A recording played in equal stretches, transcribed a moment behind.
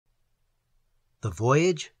The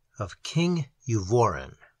Voyage of King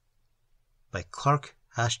Euvoran by Clark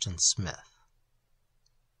Ashton Smith.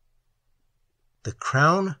 The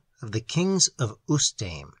crown of the kings of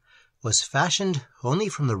Ustame was fashioned only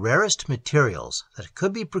from the rarest materials that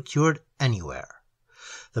could be procured anywhere.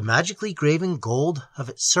 The magically graven gold of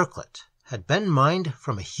its circlet had been mined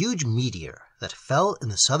from a huge meteor that fell in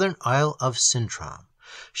the southern isle of Sintram,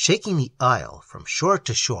 shaking the isle from shore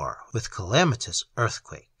to shore with calamitous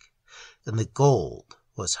earthquake. And the gold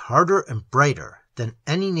was harder and brighter than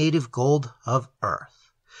any native gold of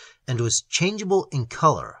earth, and was changeable in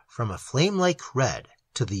color from a flame-like red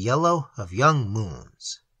to the yellow of young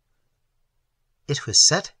moons. It was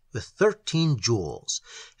set with 13 jewels,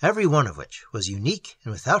 every one of which was unique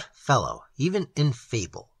and without fellow even in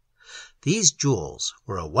fable. These jewels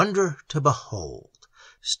were a wonder to behold,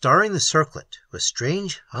 starring the circlet with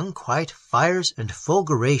strange, unquiet fires and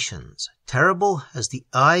fulgurations, terrible as the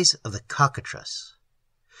eyes of the cockatrice.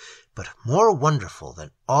 But more wonderful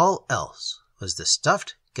than all else was the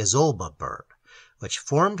stuffed gazolba-bird, which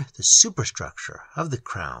formed the superstructure of the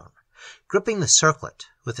crown, gripping the circlet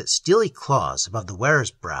with its steely claws above the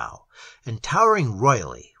wearer's brow, and towering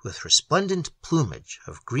royally with resplendent plumage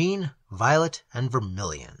of green, violet, and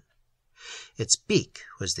vermilion. Its beak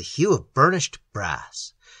was the hue of burnished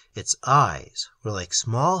brass. Its eyes were like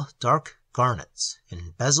small dark garnets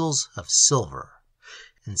in bezels of silver,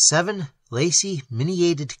 and 7 lacy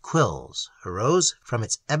miniated quills arose from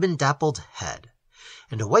its ebon-dappled head,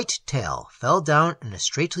 and a white tail fell down in a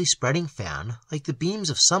straightly spreading fan like the beams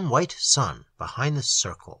of some white sun behind the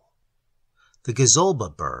circle. The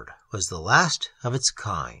gazolba-bird was the last of its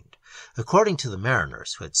kind, according to the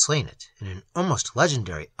mariners who had slain it in an almost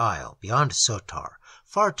legendary isle beyond Sotar,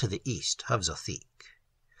 far to the east of Zothique.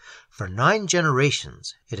 For 9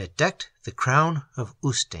 generations it had decked the crown of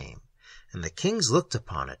Ustame, and the kings looked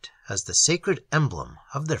upon it as the sacred emblem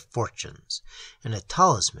of their fortunes, and a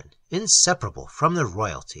talisman inseparable from their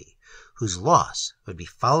royalty, whose loss would be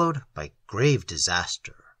followed by grave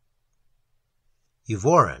disaster.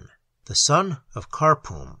 Euvoran, the son of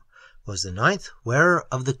Karpum, was the 9th wearer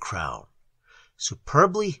of the crown.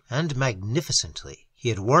 Superbly and magnificently he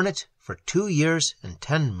had worn it for 2 years and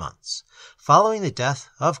 10 months, following the death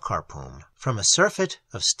of Karpum from a surfeit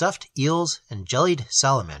of stuffed eels and jellied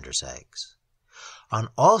salamander's eggs. On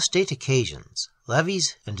all state occasions,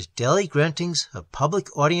 levees, and daily grantings of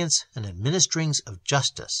public audience and administerings of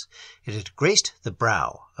justice, it had graced the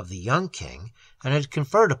brow of the young king, and had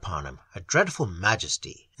conferred upon him a dreadful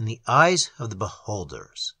majesty in the eyes of the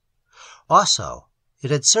beholders. Also, it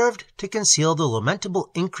had served to conceal the lamentable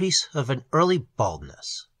increase of an early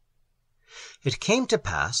baldness. It came to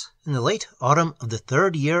pass, in the late autumn of the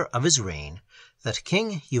 3rd year of his reign, that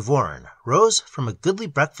King Euvoran rose from a goodly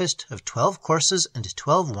breakfast of 12 courses and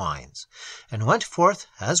 12 wines, and went forth,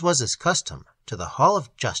 as was his custom, to the Hall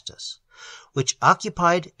of Justice, which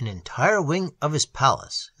occupied an entire wing of his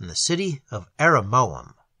palace in the city of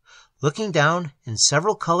Aramoam, looking down in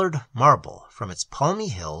several-colored marble from its palmy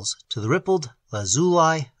hills to the rippled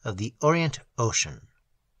lazuli of the Orient Ocean.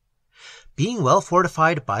 Being well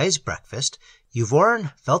fortified by his breakfast,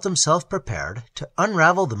 Euvoran felt himself prepared to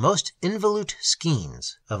unravel the most involute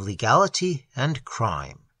skeins of legality and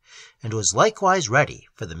crime, and was likewise ready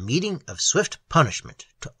for the meeting of swift punishment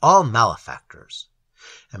to all malefactors.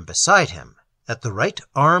 And beside him, at the right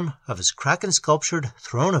arm of his kraken-sculptured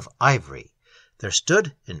throne of ivory, there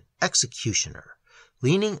stood an executioner,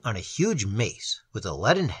 leaning on a huge mace with a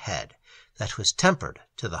leaden head that was tempered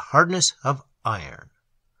to the hardness of iron.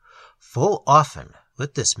 Full often,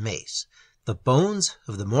 with this mace, the bones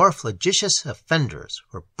of the more flagitious offenders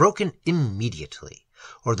were broken immediately,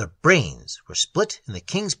 or their brains were split in the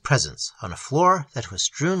king's presence on a floor that was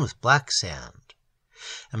strewn with black sand.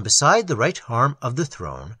 And beside the right arm of the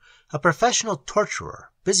throne, a professional torturer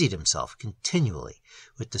busied himself continually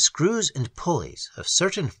with the screws and pulleys of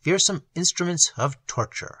certain fearsome instruments of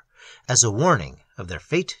torture, as a warning of their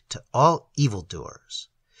fate to all evildoers.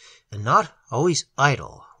 And not always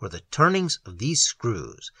idle were the turnings of these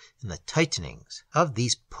screws and the tightenings of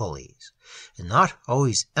these pulleys, and not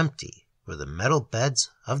always empty were the metal beds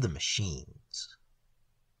of the machines.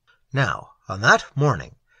 Now, on that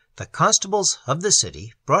morning, the constables of the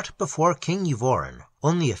city brought before King Euvoran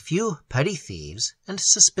only a few petty thieves and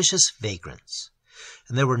suspicious vagrants,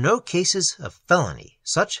 and there were no cases of felony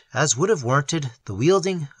such as would have warranted the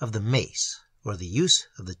wielding of the mace or the use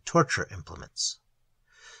of the torture implements.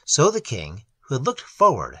 So the king, who had looked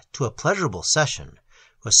forward to a pleasurable session,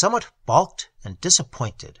 was somewhat balked and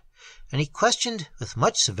disappointed, and he questioned with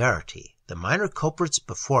much severity the minor culprits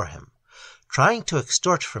before him, trying to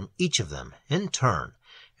extort from each of them, in turn,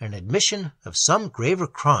 an admission of some graver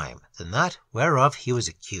crime than that whereof he was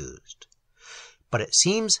accused. But it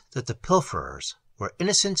seems that the pilferers were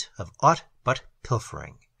innocent of aught but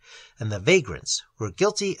pilfering, and the vagrants were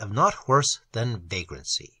guilty of naught worse than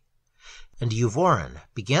vagrancy. And Euvoran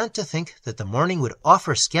began to think that the morning would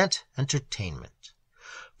offer scant entertainment,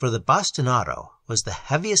 for the bastinado was the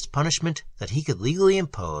heaviest punishment that he could legally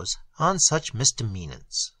impose on such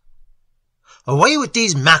misdemeanants. "Away with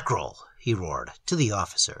these mackerel!" he roared to the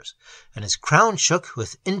officers, and his crown shook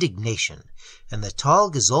with indignation, and the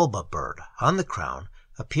tall gazolba-bird on the crown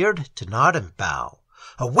appeared to nod and bow.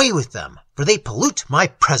 "Away with them, for they pollute my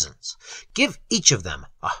presence. Give each of them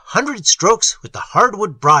 100 strokes with the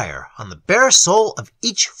hardwood briar on the bare sole of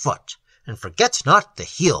each foot, and forget not the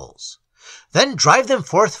heels. Then drive them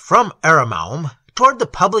forth from Eremaum toward the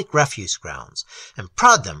public refuse grounds, and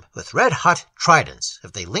prod them with red-hot tridents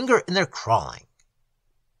if they linger in their crawling."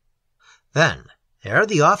 Then, ere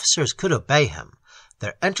the officers could obey him,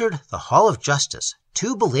 there entered the Hall of Justice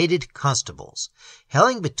 2 belated constables,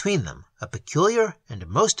 hailing between them a peculiar and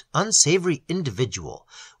most unsavory individual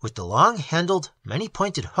with the long-handled,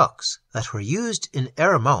 many-pointed hooks that were used in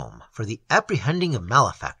Eremaum for the apprehending of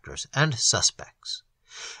malefactors and suspects.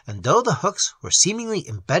 And though the hooks were seemingly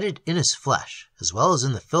embedded in his flesh, as well as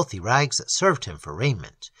in the filthy rags that served him for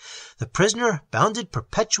raiment, the prisoner bounded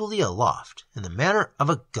perpetually aloft in the manner of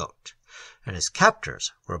a goat, and his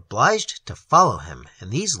captors were obliged to follow him in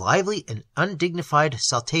these lively and undignified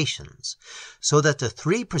saltations, so that the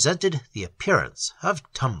 3 presented the appearance of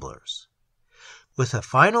tumblers. With a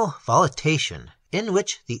final volutation, in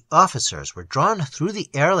which the officers were drawn through the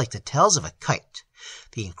air like the tails of a kite,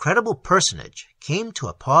 the incredible personage came to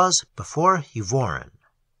a pause before Euvoran.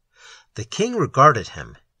 The king regarded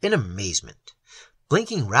him in amazement,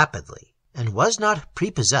 blinking rapidly, and was not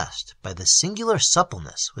prepossessed by the singular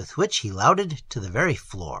suppleness with which he louted to the very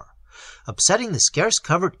floor, upsetting the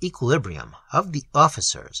scarce-covered equilibrium of the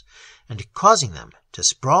officers, and causing them to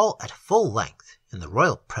sprawl at full length in the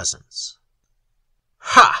royal presence.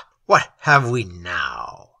 "Ha! What have we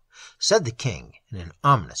now?" said the king in an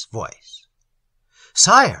ominous voice.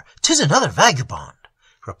 "Sire, 'tis another vagabond,"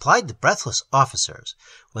 replied the breathless officers,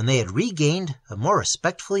 when they had regained a more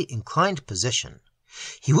respectfully inclined position.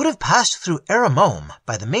 "He would have passed through Eremaum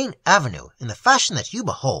by the main avenue in the fashion that you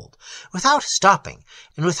behold, without stopping,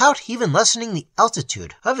 and without even lessening the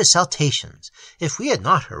altitude of his saltations, if we had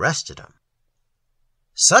not arrested him."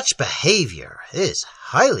 "Such behavior is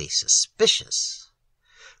highly suspicious,"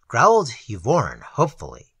 growled Euvoran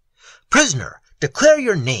hopefully. "Prisoner, declare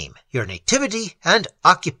your name, your nativity and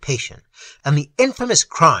occupation, and the infamous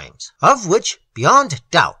crimes of which, beyond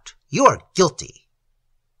doubt, you are guilty."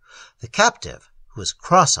 The captive, who was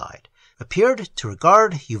cross-eyed, appeared to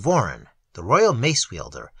regard Euvoran, the royal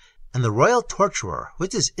mace-wielder, and the royal torturer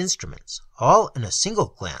with his instruments, all in a single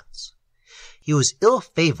glance. He was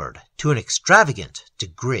ill-favored to an extravagant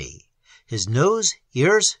degree. His nose,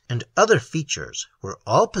 ears, and other features were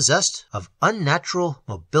all possessed of unnatural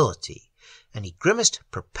mobility, and he grimaced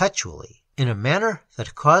perpetually in a manner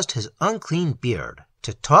that caused his unclean beard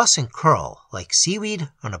to toss and curl like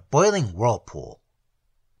seaweed on a boiling whirlpool.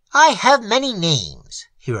 "I have many names,"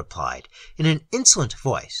 he replied, in an insolent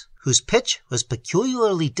voice, whose pitch was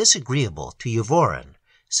peculiarly disagreeable to Euvoran,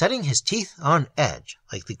 setting his teeth on edge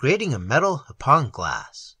like the grating of metal upon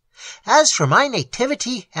glass. "As for my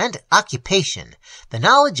nativity and occupation, the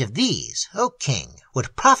knowledge of these, O king,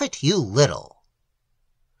 would profit you little."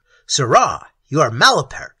 "Sirrah, you are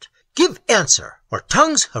malapert. Give answer, or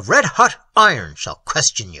tongues of red-hot iron shall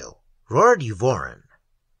question you," roared Euvoran.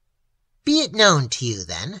 "Be it known to you,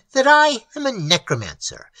 then, that I am a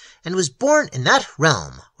necromancer, and was born in that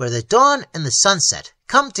realm where the dawn and the sunset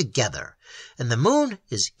come together, and the moon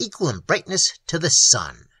is equal in brightness to the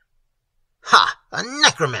sun." "Ha! A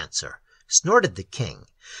necromancer!" snorted the king.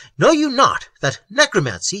 "Know you not that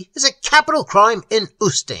necromancy is a capital crime in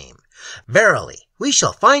Ustaim? Verily, we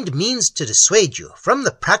shall find means to dissuade you from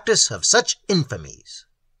the practice of such infamies."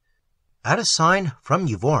 At a sign from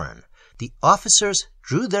Euvoran, the officers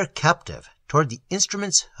drew their captive toward the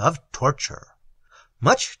instruments of torture.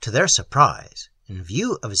 Much to their surprise, in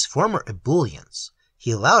view of his former ebullience,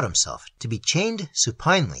 he allowed himself to be chained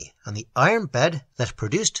supinely on the iron bed that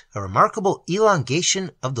produced a remarkable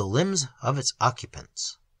elongation of the limbs of its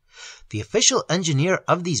occupants. The official engineer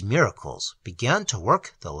of these miracles began to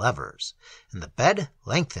work the levers, and the bed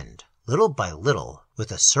lengthened little by little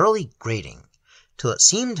with a surly grating, till it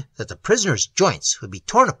seemed that the prisoner's joints would be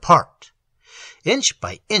torn apart. Inch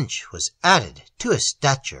by inch was added to his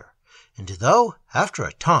stature, and though, after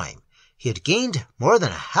a time, he had gained more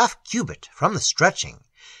than a half cubit from the stretching,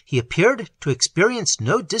 he appeared to experience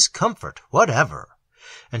no discomfort whatever,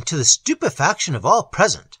 and to the stupefaction of all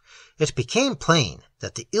present, it became plain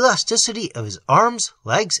that the elasticity of his arms,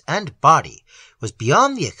 legs, and body was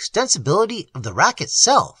beyond the extensibility of the rack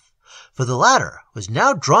itself, for the latter was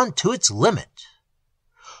now drawn to its limit.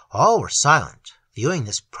 All were silent, viewing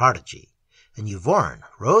this prodigy, and Euv-or-an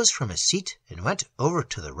rose from his seat and went over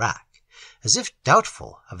to the rack, as if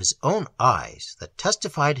doubtful of his own eyes that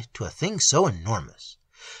testified to a thing so enormous.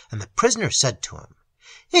 And the prisoner said to him,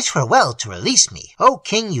 "It were well to release me, O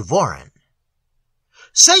King Euv-or-an."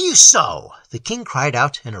 "Say you so?" the king cried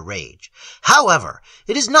out in a rage. "However,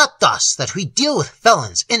 it is not thus that we deal with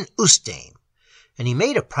felons in Ustame." And he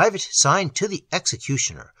made a private sign to the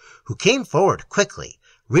executioner, who came forward quickly,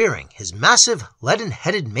 rearing his massive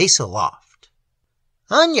leaden-headed mace aloft.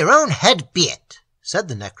 "On your own head be it," said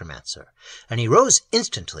the necromancer, and he rose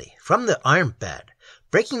instantly from the iron bed,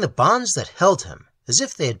 breaking the bonds that held him, as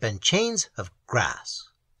if they had been chains of grass.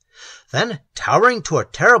 Then, towering to a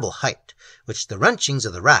terrible height, which the wrenchings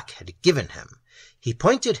of the rack had given him, he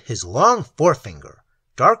pointed his long forefinger,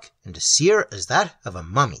 dark and sere as that of a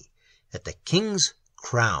mummy, at the king's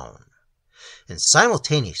crown. And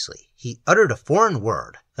simultaneously he uttered a foreign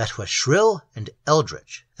word that was shrill and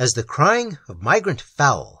eldritch as the crying of migrant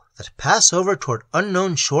fowl that pass over toward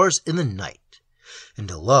unknown shores in the night. And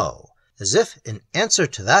lo, as if in answer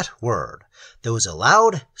to that word, there was a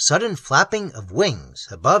loud, sudden flapping of wings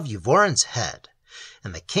above Euv-or-an's head,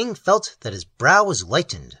 and the king felt that his brow was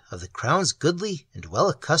lightened of the crown's goodly and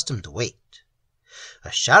well-accustomed weight.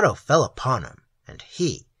 A shadow fell upon him, and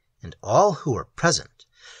he, and all who were present,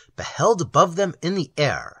 beheld above them in the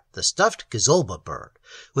air the stuffed gazolba-bird,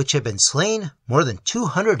 which had been slain more than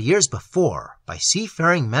 200 years before by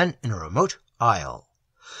seafaring men in a remote isle.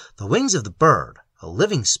 The wings of the bird, a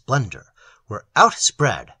living splendor, were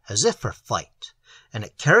outspread as if for flight, and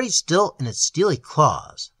it carried still in its steely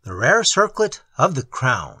claws the rare circlet of the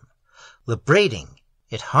crown. Liberating,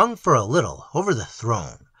 it hung for a little over the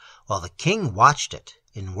throne, while the king watched it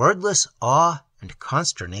in wordless awe and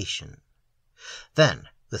consternation. Then,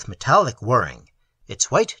 with metallic whirring,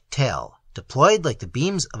 its white tail deployed like the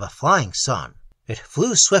beams of a flying sun, it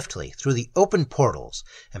flew swiftly through the open portals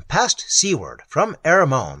and passed seaward from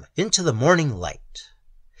Aramome into the morning light.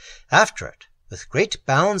 After it, with great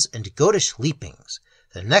bounds and goatish leapings,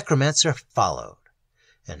 the necromancer followed,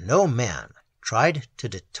 and no man tried to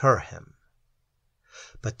deter him.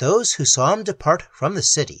 But those who saw him depart from the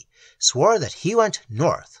city swore that he went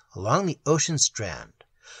north along the ocean strand,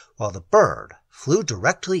 while the bird flew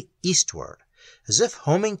directly eastward, as if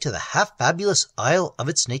homing to the half-fabulous isle of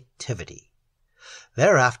its nativity.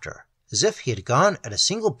 Thereafter, as if he had gone at a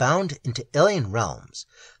single bound into alien realms,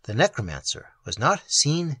 the necromancer was not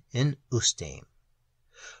seen in Ustame.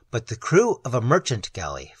 But the crew of a merchant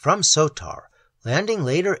galley from Sotar, landing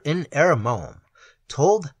later in Aramome,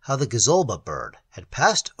 told how the gazolba-bird had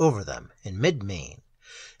passed over them in mid-main,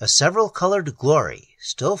 a several-colored glory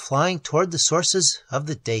still flying toward the sources of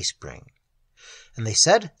the dayspring. And they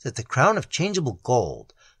said that the crown of changeable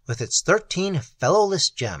gold, with its 13 fellowless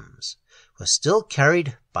gems, was still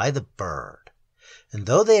carried by the bird. And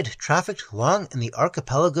though they had trafficked long in the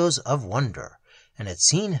archipelagos of wonder, and had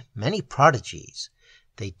seen many prodigies,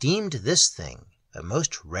 they deemed this thing a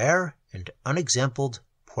most rare and unexampled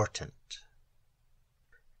portent.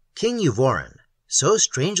 King Euv-or-an, so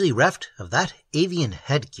strangely reft of that avian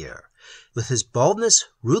headgear, with his baldness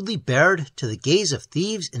rudely bared to the gaze of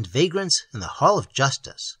thieves and vagrants in the hall of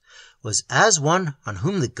justice, was as one on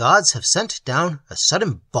whom the gods have sent down a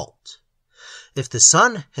sudden bolt. If the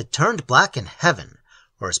sun had turned black in heaven,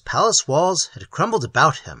 or his palace walls had crumbled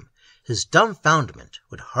about him, his dumbfoundment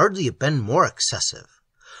would hardly have been more excessive,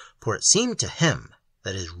 for it seemed to him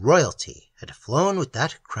that his royalty had flown with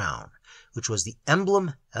that crown, which was the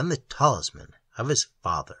emblem and the talisman of his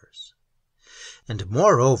fathers. And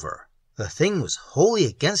moreover, the thing was wholly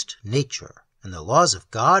against nature, and the laws of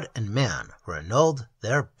God and man were annulled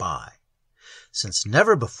thereby, since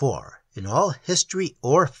never before, in all history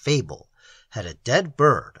or fable, had a dead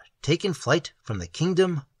bird taken flight from the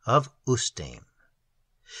kingdom of Ustame.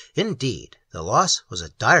 Indeed, the loss was a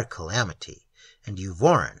dire calamity, and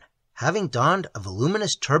Euv-or-an, having donned a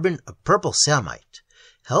voluminous turban of purple samite,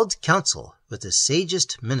 held council with the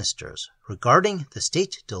sagest ministers regarding the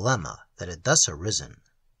state dilemma that had thus arisen.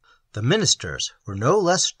 The ministers were no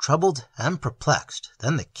less troubled and perplexed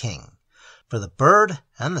than the king, for the bird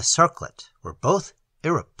and the circlet were both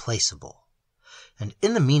irreplaceable. And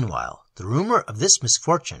in the meanwhile, the rumor of this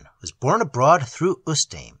misfortune was borne abroad through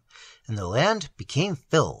Ustame, and the land became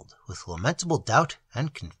filled with lamentable doubt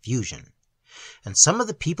and confusion. and some of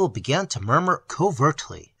the people began to murmur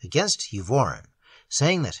covertly against Euvoran,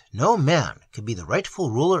 saying that no man could be the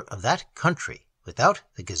rightful ruler of that country without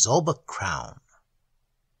the gazolba crown.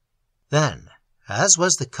 Then, as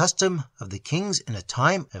was the custom of the kings in a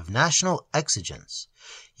time of national exigence,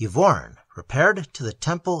 Euvoran repaired to the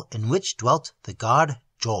temple in which dwelt the god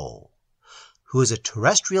Jol, who is a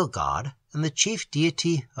terrestrial god and the chief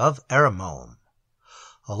deity of Eremone.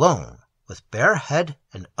 Alone, with bare head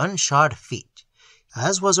and unshod feet,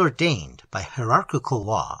 as was ordained by hierarchical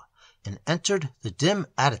law, and entered the dim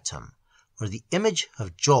adytum, where the image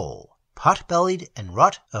of Jol, pot-bellied and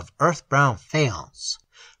wrought of earth-brown faience,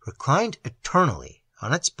 reclined eternally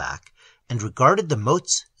on its back and regarded the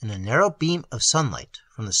motes in a narrow beam of sunlight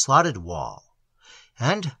from the slotted wall.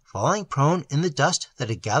 And, falling prone in the dust that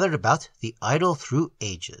had gathered about the idol through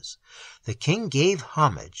ages, the king gave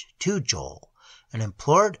homage to Jol and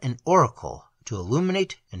implored an oracle to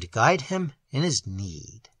illuminate and guide him in his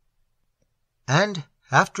need. And,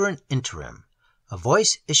 after an interim, a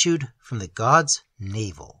voice issued from the god's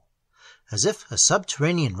navel, as if a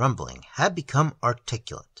subterranean rumbling had become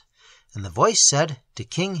articulate, and the voice said to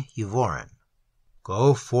King Euvoran,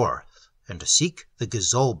 "Go forth and seek the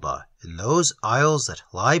gazolba in those isles that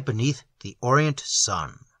lie beneath the orient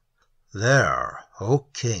sun. There, O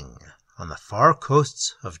king, on the far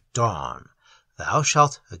coasts of dawn, thou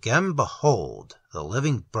shalt again behold the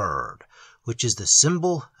living bird, which is the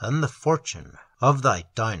symbol and the fortune of thy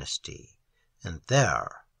dynasty, and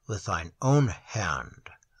there, with thine own hand,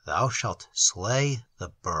 thou shalt slay the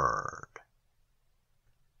bird."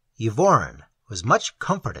 Euvoran was much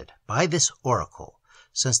comforted by this oracle,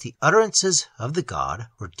 since the utterances of the god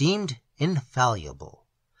were deemed infallible,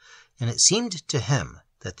 and it seemed to him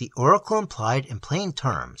that the oracle implied in plain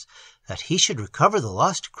terms that he should recover the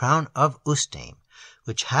lost crown of Ustaim,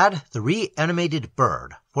 which had the reanimated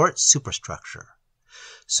bird for its superstructure.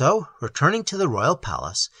 So, returning to the royal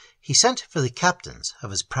palace, he sent for the captains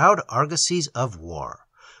of his proud argosies of war,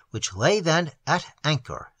 which lay then at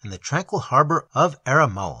anchor in the tranquil harbor of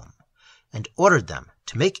Eremone, and ordered them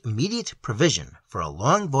to make immediate provision for a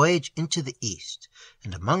long voyage into the east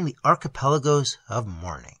and among the archipelagos of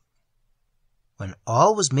morning. When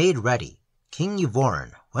all was made ready, King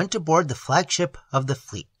Euvoran went aboard the flagship of the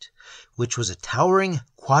fleet, which was a towering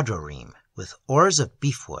quadrireme with oars of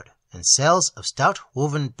beefwood and sails of stout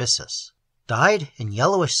woven byssus, dyed in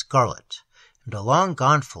yellowish scarlet, and a long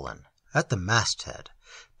gonfalon at the masthead,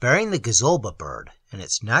 bearing the gazolba-bird in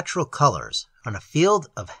its natural colors on a field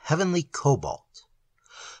of heavenly cobalt.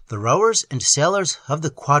 The rowers and sailors of the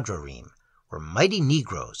quadrireme were mighty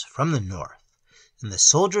Negroes from the north, and the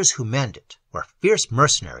soldiers who manned it were fierce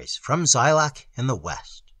mercenaries from Zilak in the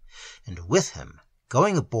west. And with him,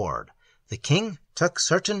 going aboard, the king took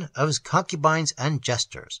certain of his concubines and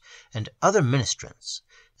jesters, and other ministrants,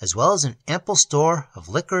 as well as an ample store of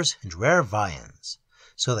liquors and rare viands,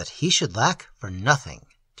 so that he should lack for nothing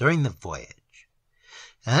during the voyage.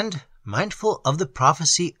 And, mindful of the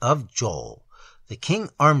prophecy of Jol, the king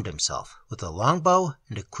armed himself with a longbow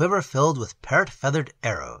and a quiver filled with parrot-feathered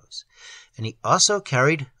arrows, and he also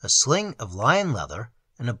carried a sling of lion leather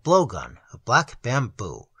and a blowgun of black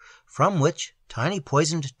bamboo, from which tiny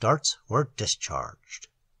poisoned darts were discharged.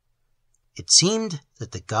 It seemed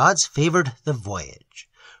that the gods favored the voyage,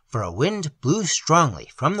 for a wind blew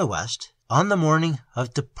strongly from the west on the morning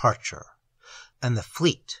of departure, and the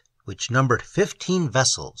fleet, which numbered 15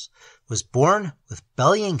 vessels, was borne with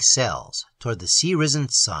bellying sails toward the sea-risen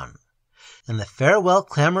sun, and the farewell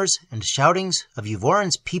clamors and shoutings of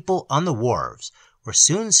Euvoran's people on the wharves were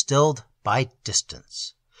soon stilled by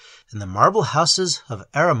distance, and the marble houses of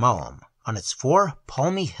Eremone on its 4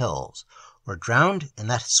 palmy hills were drowned in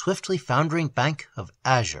that swiftly foundering bank of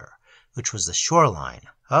azure which was the shoreline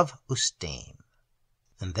of Ustaim.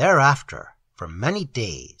 And thereafter, for many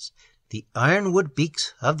days, the ironwood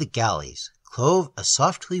beaks of the galleys clove a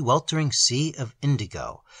softly weltering sea of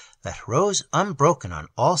indigo that rose unbroken on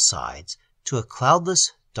all sides to a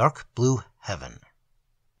cloudless, dark blue heaven.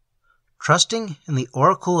 Trusting in the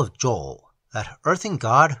oracle of Jol, that earthing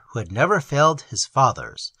god who had never failed his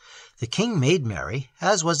fathers, the king made merry,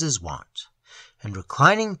 as was his wont, and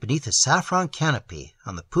reclining beneath a saffron canopy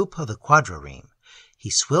on the poop of the quadrireme,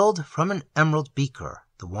 he swilled from an emerald beaker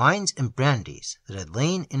the wines and brandies that had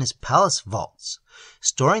lain in his palace vaults,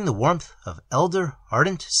 storing the warmth of elder,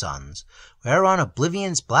 ardent suns, whereon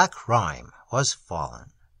oblivion's black rime was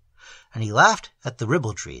fallen. And he laughed at the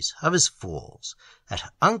ribaldries of his fools,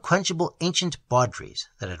 at unquenchable ancient bawdries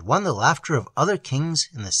that had won the laughter of other kings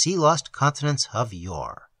in the sea-lost continents of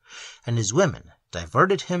yore, and his women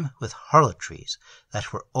diverted him with harlotries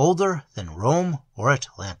that were older than Rome or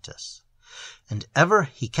Atlantis. and ever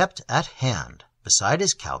he kept at hand, beside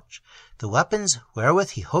his couch, the weapons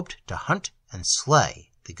wherewith he hoped to hunt and slay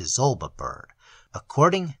the gazolba-bird,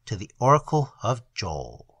 according to the oracle of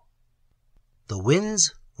Joel. The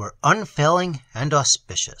winds were unfailing and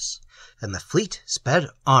auspicious, and the fleet sped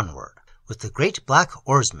onward, with the great black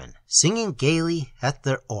oarsmen singing gaily at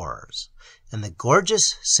their oars, and the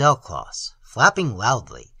gorgeous sailcloths flapping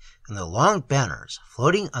loudly, and the long banners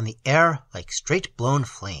floating on the air like straight-blown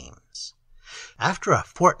flames. After a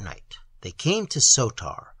fortnight they came to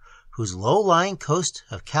Sotar, whose low-lying coast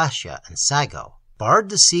of Cassia and Sago barred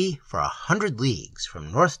the sea for 100 leagues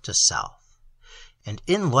from north to south. And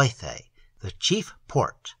in Leuthe, the chief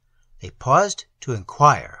port, they paused to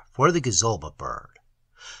inquire for the gazolba-bird.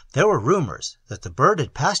 There were rumors that the bird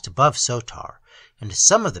had passed above Sotar, and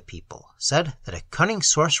some of the people said that a cunning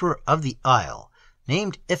sorcerer of the isle,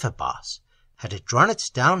 named Iphibos, had drawn it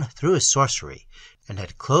down through his sorcery, and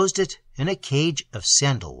had closed it in a cage of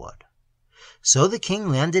sandalwood. So the king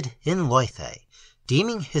landed in Leuthe,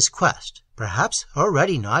 deeming his quest perhaps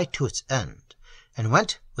already nigh to its end, and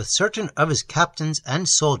went with certain of his captains and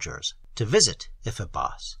soldiers to visit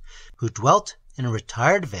Iphibos, who dwelt in a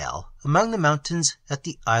retired vale among the mountains at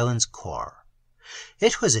the island's core.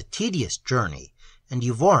 It was a tedious journey, and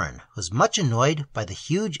Euv-or-an was much annoyed by the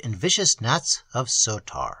huge and vicious gnats of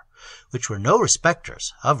Sotar, which were no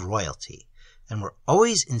respecters of royalty, and were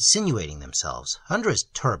always insinuating themselves under his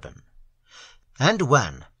turban. And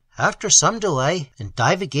when, after some delay and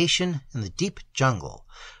divagation in the deep jungle,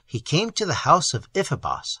 he came to the house of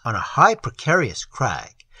Iphibos on a high precarious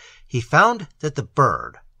crag, he found that the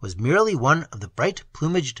bird was merely one of the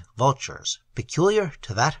bright-plumaged vultures peculiar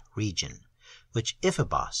to that region, which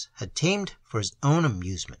Iphibos had tamed for his own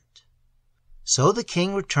amusement. So the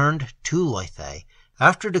king returned to Leuthe,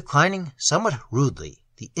 after declining somewhat rudely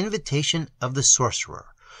the invitation of the sorcerer,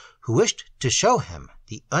 who wished to show him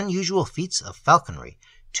the unusual feats of falconry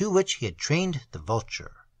to which he had trained the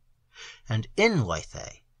vulture. And in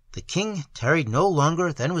Leuthe the king tarried no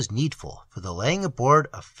longer than was needful for the laying aboard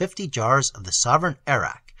of 50 jars of the sovereign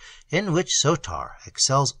arrack, in which Sotar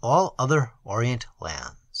excels all other Orient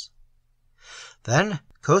lands. Then,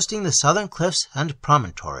 coasting the southern cliffs and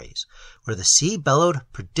promontories, where the sea bellowed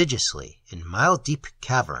prodigiously in mile-deep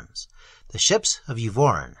caverns, the ships of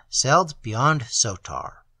Euvoran sailed beyond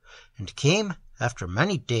Sotar, and came, after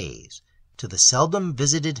many days, to the seldom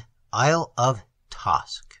visited Isle of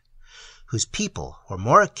Tosk, whose people were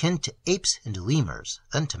more akin to apes and lemurs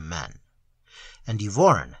than to men. And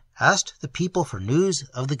Euvoran asked the people for news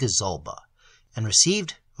of the gazolba, and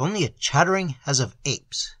received only a chattering as of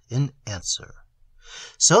apes in answer.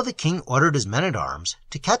 So the king ordered his men-at-arms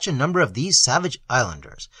to catch a number of these savage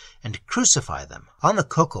islanders, and crucify them on the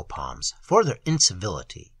cocoa palms for their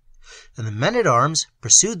incivility. And the men-at-arms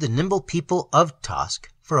pursued the nimble people of Tosk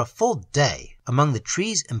for a full day among the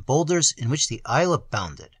trees and boulders in which the isle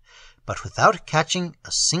abounded, but without catching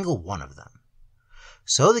a single one of them.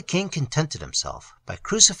 So the king contented himself by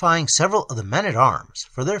crucifying several of the men-at-arms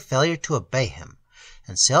for their failure to obey him,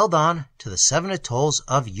 and sailed on to the 7 atolls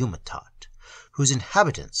of Umatot, whose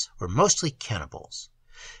inhabitants were mostly cannibals.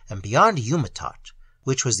 And beyond Umatot,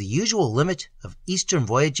 which was the usual limit of eastern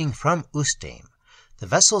voyaging from Ustaim, the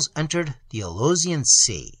vessels entered the Alosian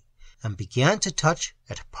Sea, and began to touch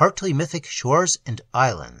at partly mythic shores and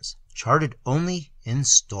islands charted only in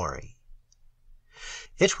story.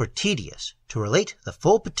 It were tedious to relate the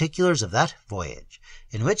full particulars of that voyage,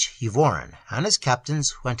 in which Euvoran and his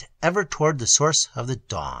captains went ever toward the source of the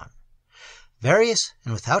dawn. Various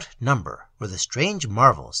and without number were the strange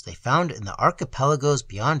marvels they found in the archipelagos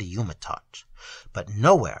beyond Umatot, but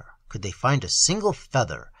nowhere could they find a single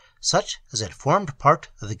feather such as had formed part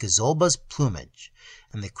of the gazolba's plumage,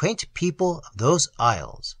 and the quaint people of those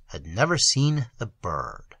isles had never seen the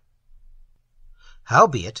bird.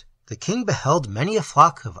 Howbeit, the king beheld many a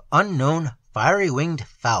flock of unknown fiery-winged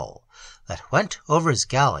fowl that went over his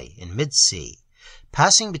galley in mid-sea,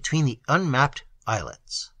 passing between the unmapped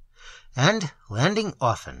islets. And, landing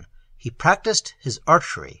often, he practised his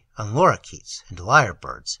archery on lorikeets and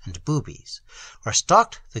lyrebirds and boobies, or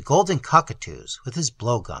stalked the golden cockatoos with his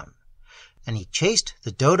blowgun, and he chased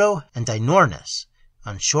the dodo and dinornis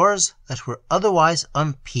on shores that were otherwise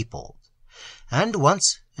unpeopled. And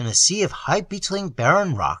once, in a sea of high-beetling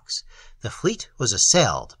barren rocks, the fleet was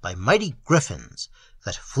assailed by mighty griffins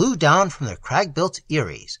that flew down from their crag-built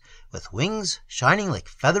eyries with wings shining like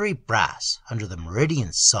feathery brass under the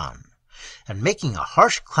meridian sun, and making a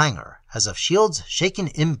harsh clangor as of shields shaken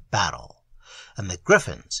in battle. And the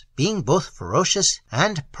griffins, being both ferocious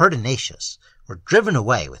and pertinacious, were driven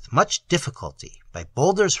away with much difficulty by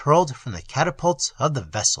boulders hurled from the catapults of the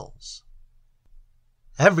vessels.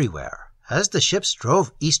 Everywhere, as the ships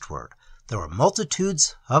drove eastward, there were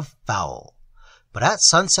multitudes of fowl. But at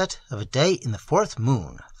sunset of a day in the 4th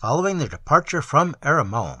moon, following their departure from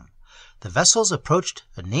Eremone, the vessels approached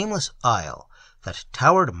a nameless isle that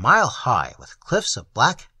towered a mile high with cliffs of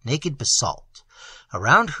black, naked basalt,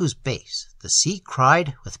 around whose base the sea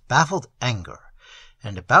cried with baffled anger,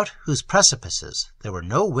 and about whose precipices there were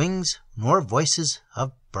no wings nor voices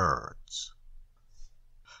of birds.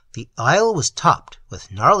 The isle was topped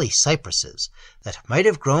with gnarly cypresses that might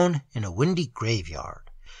have grown in a windy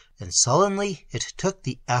graveyard, and sullenly it took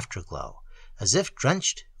the afterglow, as if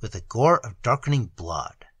drenched with a gore of darkening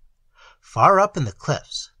blood. Far up in the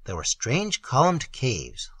cliffs there were strange columned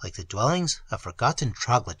caves like the dwellings of forgotten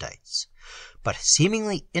troglodytes, but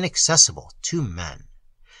seemingly inaccessible to men,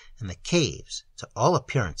 and the caves, to all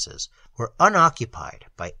appearances, were unoccupied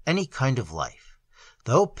by any kind of life,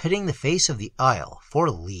 though pitting the face of the isle for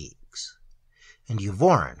leagues. And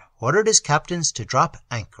Euv-or-an ordered his captains to drop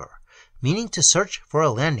anchor, meaning to search for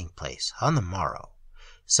a landing place on the morrow,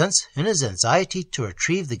 since in his anxiety to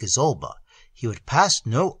retrieve the gazolba he would pass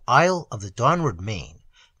no isle of the Dawnward Main,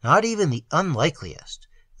 not even the unlikeliest,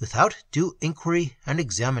 without due inquiry and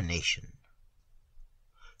examination.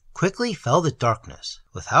 Quickly fell the darkness,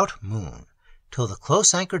 without moon, till the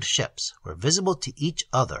close-anchored ships were visible to each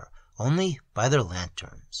other only by their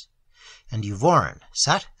lanterns. And Euvoran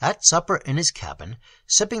sat at supper in his cabin,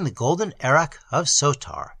 sipping the golden arrack of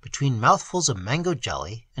Sotar between mouthfuls of mango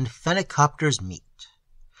jelly and phenicopter's meat.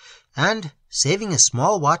 And, saving a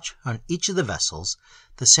small watch on each of the vessels,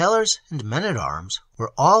 the sailors and men-at-arms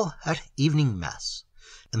were all at evening mess,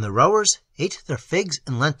 and the rowers ate their figs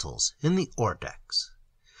and lentils in the ore-decks.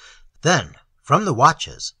 Then, from the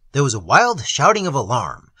watches, there was a wild shouting of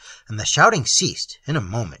alarm, and the shouting ceased in a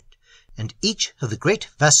moment, and each of the great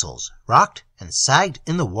vessels rocked and sagged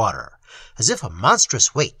in the water, as if a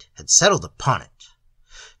monstrous weight had settled upon it.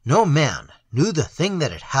 No man knew the thing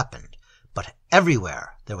that had happened, but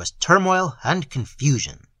everywhere there was turmoil and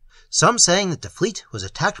confusion, some saying that the fleet was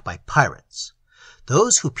attacked by pirates.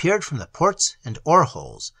 Those who peered from the ports and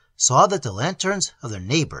oar-holes saw that the lanterns of their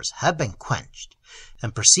neighbors had been quenched,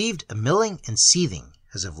 and perceived a milling and seething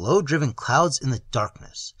as of low-driven clouds in the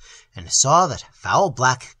darkness, and saw that foul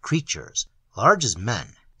black creatures, large as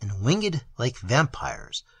men and winged like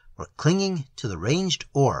vampires, were clinging to the ranged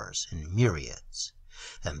oars in myriads.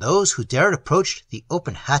 And those who dared approach the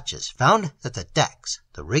open hatches found that the decks,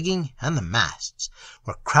 the rigging, and the masts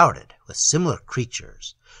were crowded with similar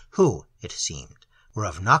creatures, who, it seemed, were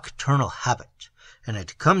of nocturnal habit, and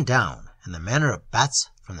had come down in the manner of bats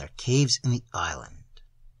from their caves in the island.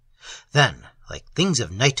 Then, like things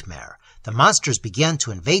of nightmare, the monsters began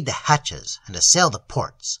to invade the hatches and assail the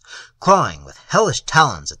ports, clawing with hellish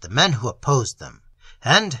talons at the men who opposed them,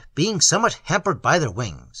 and, being somewhat hampered by their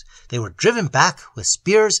wings, they were driven back with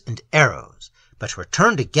spears and arrows, but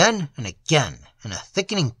returned again and again in a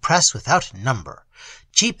thickening press without number,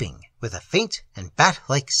 cheeping with a faint and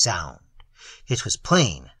bat-like sound. It was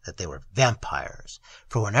plain that they were vampires,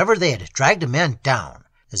 for whenever they had dragged a man down,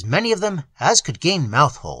 as many of them as could gain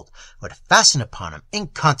mouthhold would fasten upon him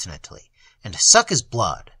incontinently, and suck his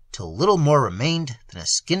blood till little more remained than a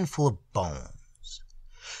skinful of bones.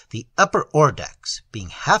 The upper ore-decks, being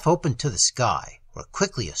half open to the sky, were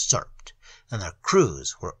quickly usurped, and their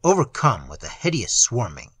crews were overcome with a hideous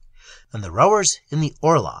swarming, and the rowers in the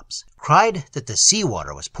orlops cried that the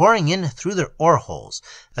sea-water was pouring in through their oar-holes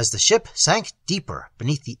as the ship sank deeper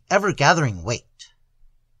beneath the ever-gathering weight.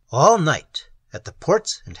 All night, at the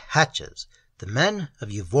ports and hatches, the men of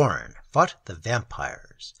Euv-or-an fought the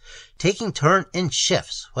vampires, taking turn in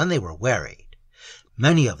shifts when they were wearied.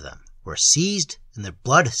 Many of them were seized and their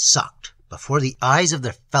blood sucked before the eyes of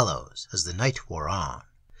their fellows as the night wore on.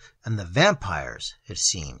 And the vampires, it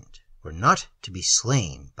seemed, were not to be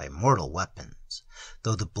slain by mortal weapons,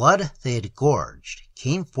 though the blood they had gorged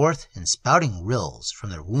came forth in spouting rills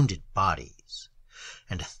from their wounded bodies.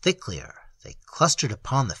 And thicklier they clustered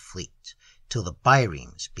upon the fleet, till the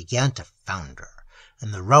biremes began to founder,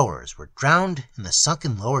 and the rowers were drowned in the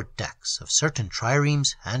sunken lower decks of certain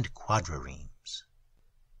triremes and quadriremes.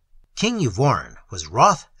 King Euvoran was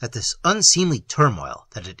wroth at this unseemly turmoil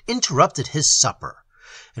that had interrupted his supper,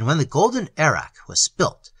 and when the golden arrack was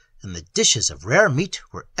spilt, and the dishes of rare meat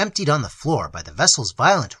were emptied on the floor by the vessel's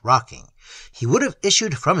violent rocking, he would have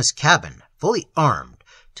issued from his cabin, fully armed,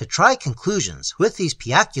 to try conclusions with these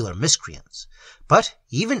piacular miscreants. But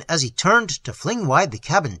even as he turned to fling wide the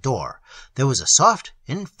cabin door, there was a soft,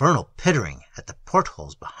 infernal pittering at the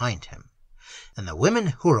portholes behind him, and the women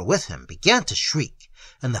who were with him began to shriek,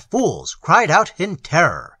 and the fools cried out in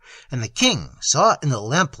terror, and the king saw in the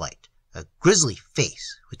lamplight a grisly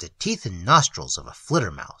face with the teeth and nostrils of a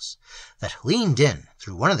flittermouse that leaned in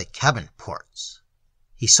through one of the cabin ports.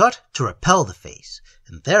 He sought to repel the face,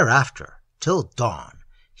 and thereafter, till dawn,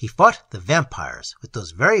 he fought the vampires with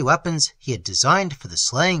those very weapons he had designed for the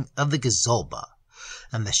slaying of the gazolba,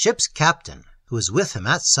 and the ship's captain, who was with him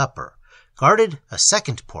at supper, guarded a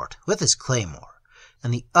second port with his claymore,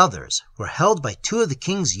 and the others were held by 2 of the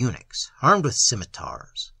king's eunuchs, armed with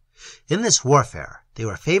scimitars. In this warfare they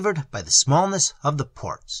were favored by the smallness of the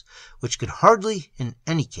ports, which could hardly, in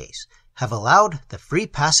any case, have allowed the free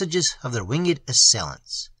passages of their winged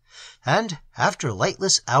assailants. And after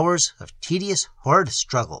lightless hours of tedious, horrid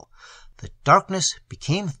struggle, the darkness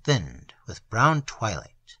became thinned with brown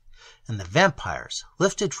twilight, and the vampires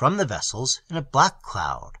lifted from the vessels in a black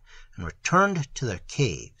cloud and returned to their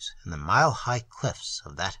caves in the mile-high cliffs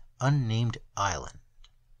of that unnamed island.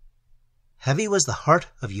 Heavy was the heart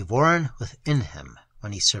of Euv-or-an within him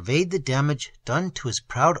when he surveyed the damage done to his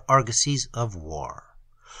proud argosies of war.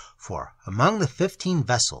 For among the 15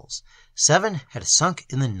 vessels, 7 had sunk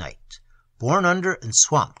in the night, borne under and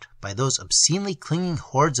swamped by those obscenely clinging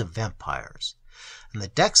hordes of vampires, and the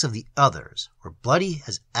decks of the others were bloody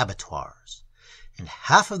as abattoirs, and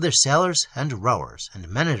half of their sailors and rowers and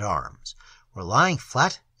men-at-arms were lying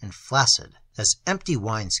flat and flaccid as empty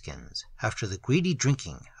wineskins after the greedy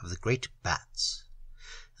drinking of the great bats.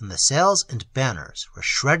 And the sails and banners were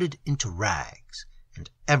shredded into rags, and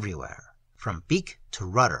everywhere, from beak to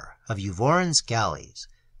rudder of Euvoran's galleys,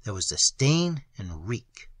 there was the stain and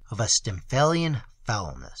reek of a Stymphalian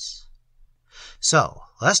foulness. So,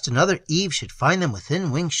 lest another eve should find them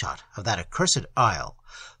within wing-shot of that accursed isle,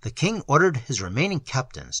 the king ordered his remaining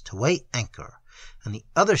captains to weigh anchor, and the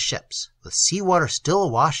other ships, with sea-water still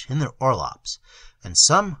awash in their orlops, and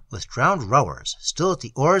some with drowned rowers still at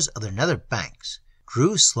the oars of their nether banks,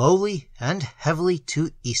 drew slowly and heavily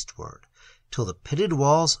to eastward, till the pitted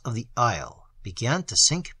walls of the isle began to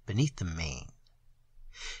sink beneath the main.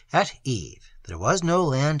 At eve there was no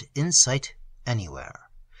land in sight anywhere,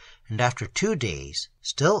 and after 2 days,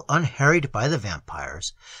 still unharried by the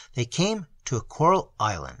vampires, they came to a coral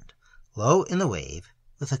island, low in the wave,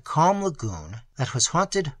 with a calm lagoon that was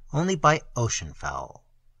haunted only by ocean fowl.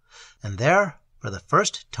 And there, for the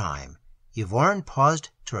first time, Euv-or-an paused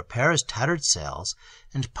to repair his tattered sails,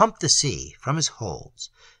 and pump the sea from his holds,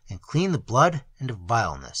 and clean the blood and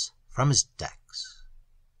vileness from his decks.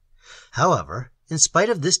 However, in spite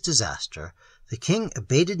of this disaster, the king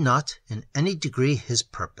abated not in any degree his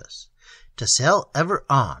purpose, to sail ever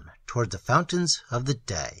on toward the fountains of the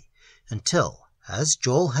day, until, as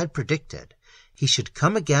Joel had predicted, he should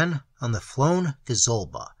come again on the flown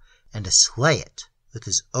gazolba, and slay it with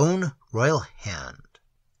his own royal hand.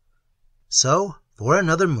 So, for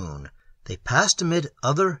another moon, they passed amid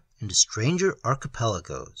other and stranger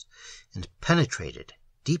archipelagos, and penetrated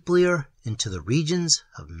deeplier into the regions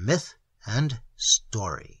of myth and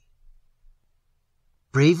story.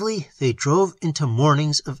 Bravely they drove into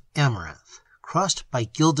mornings of amaranth, crossed by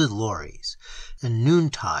gilded lorries, and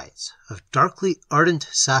noontides of darkly ardent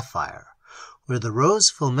sapphire, where the rose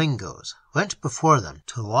flamingos went before them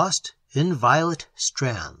to lost inviolate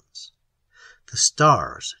strands. The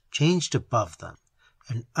stars changed above them,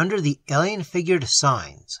 and under the alien-figured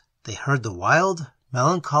signs they heard the wild,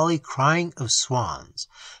 melancholy crying of swans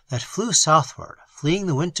that flew southward, fleeing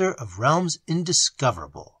the winter of realms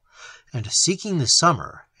indiscoverable, and seeking the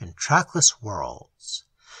summer in trackless worlds.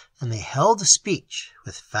 And they held speech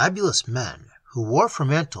with fabulous men who wore for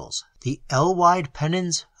mantles the ell-wide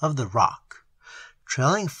pennons of the rock,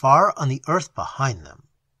 trailing far on the earth behind them,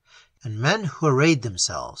 and men who arrayed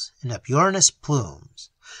themselves in uproarious plumes,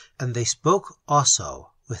 and they spoke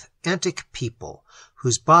also with antic people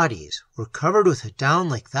whose bodies were covered with a down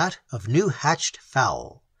like that of new-hatched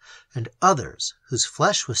fowl, and others whose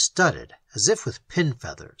flesh was studded as if with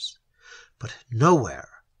pin-feathers, but nowhere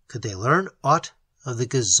could they learn aught of the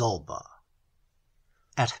gazolba.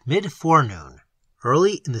 At mid-forenoon,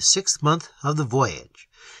 early in the 6th month of the voyage,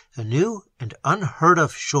 a new and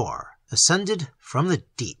unheard-of shore ascended from the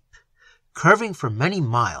deep, curving for many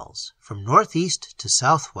miles from northeast to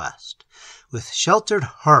southwest, with sheltered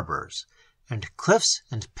harbors, and cliffs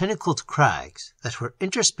and pinnacled crags that were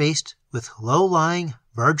interspaced with low-lying,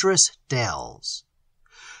 verdurous dales.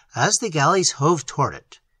 As the galleys hove toward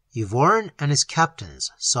it, Euvoran and his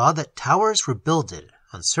captains saw that towers were builded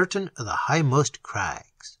on certain of the highmost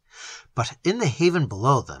crags, but in the haven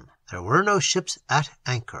below them there were no ships at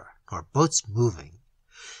anchor, nor boats moving,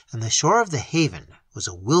 and the shore of the haven was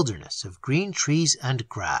a wilderness of green trees and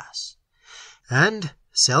grass. And,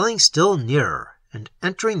 sailing still nearer and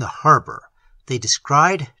entering the harbor, they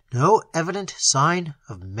descried no evident sign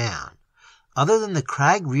of man, other than the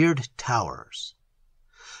crag-reared towers.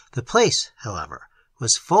 The place, however,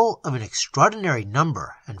 was full of an extraordinary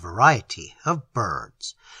number and variety of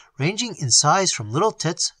birds, ranging in size from little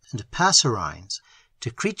tits and passerines to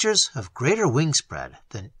creatures of greater wingspread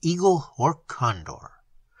than eagle or condor.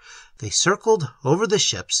 They circled over the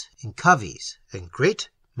ships in coveys and great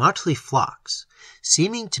motley flocks,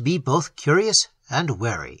 seeming to be both curious and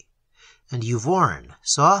wary, and Euvoran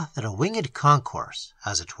saw that a winged concourse,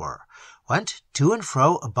 as it were, went to and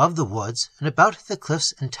fro above the woods and about the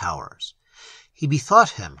cliffs and towers. He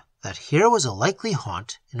bethought him that here was a likely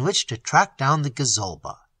haunt in which to track down the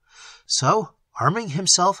gazolba. So, arming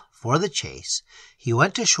himself for the chase, he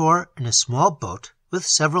went ashore in a small boat with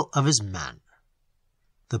several of his men.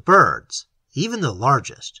 The birds, even the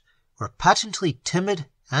largest, were patently timid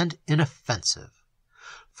and inoffensive,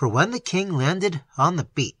 for when the king landed on the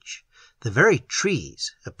beach, the very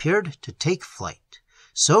trees appeared to take flight,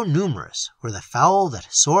 so numerous were the fowl that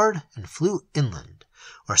soared and flew inland,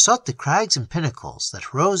 or sought the crags and pinnacles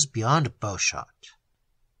that rose beyond bowshot.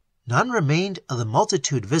 None remained of the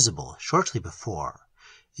multitude visible shortly before,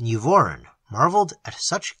 and Euvoran marveled at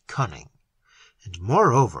such cunning, and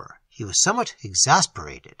moreover he was somewhat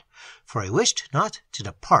exasperated, for he wished not to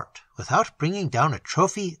depart without bringing down a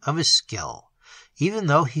trophy of his skill, even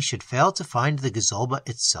though he should fail to find the gazolba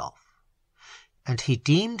itself. And he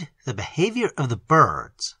deemed the behavior of the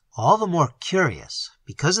birds all the more curious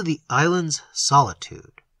because of the island's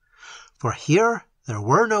solitude, for here there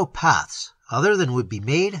were no paths other than would be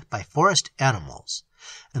made by forest animals,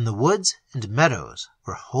 and the woods and meadows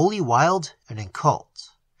were wholly wild and incult,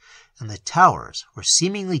 and the towers were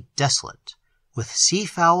seemingly desolate, with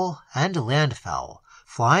sea-fowl and land-fowl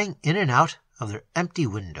flying in and out of their empty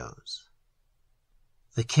windows.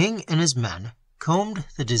 The king and his men combed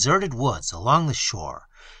the deserted woods along the shore,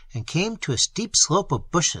 and came to a steep slope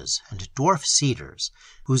of bushes and dwarf cedars,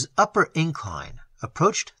 whose upper incline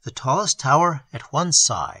approached the tallest tower at one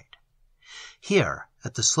side. Here,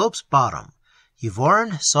 at the slope's bottom,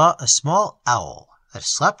 Euvoran saw a small owl that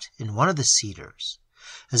slept in one of the cedars,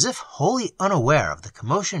 as if wholly unaware of the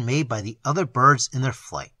commotion made by the other birds in their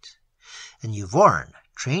flight, and Euvoran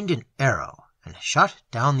trained an arrow and shot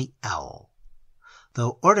down the owl,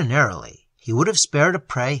 though ordinarily he would have spared a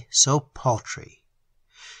prey so paltry.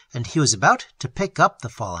 And he was about to pick up the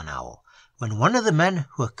fallen owl, when one of the men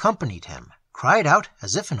who accompanied him cried out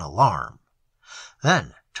as if in alarm.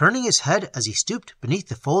 Then, turning his head as he stooped beneath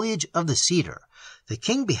the foliage of the cedar, the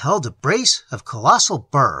king beheld a brace of colossal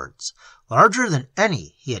birds, larger than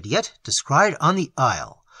any he had yet descried on the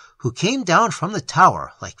isle, who came down from the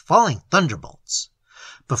tower like falling thunderbolts.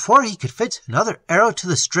 Before he could fit another arrow to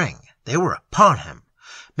the string, they were upon him,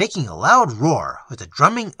 making a loud roar with the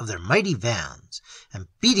drumming of their mighty vans, and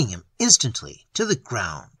beating him instantly to the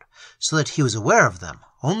ground, so that he was aware of them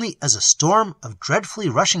only as a storm of dreadfully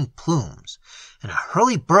rushing plumes, and a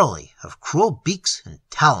hurly-burly of cruel beaks and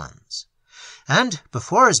talons. And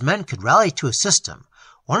before his men could rally to assist him,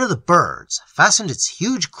 one of the birds fastened its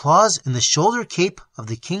huge claws in the shoulder cape of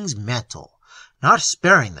the king's mantle, not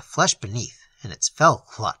sparing the flesh beneath in its fell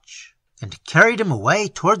clutch, and carried him away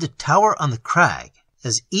toward the tower on the crag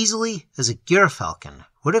as easily as a gyrfalcon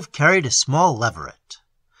would have carried a small leveret.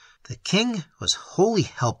 The king was wholly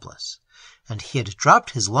helpless, and he had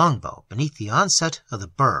dropped his longbow beneath the onset of the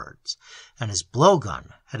birds, and his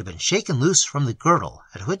blowgun had been shaken loose from the girdle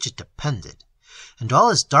at which it depended, and all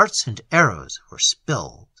his darts and arrows were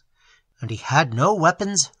spilled, and he had no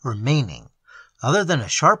weapons remaining other than a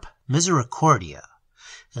sharp misericordia,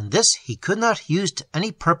 and this he could not use to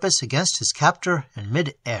any purpose against his captor in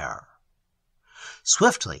mid-air.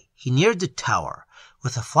 Swiftly he neared the tower,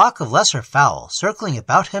 with a flock of lesser fowl circling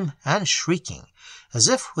about him and shrieking, as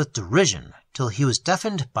if with derision, till he was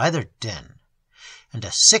deafened by their din. And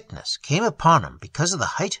a sickness came upon him because of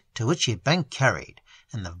the height to which he had been carried,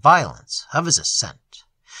 and the violence of his ascent.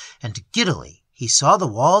 And giddily he saw the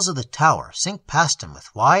walls of the tower sink past him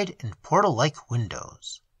with wide and portal-like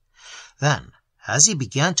windows. Then, as he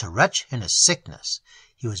began to retch in his sickness,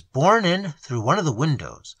 he was borne in through one of the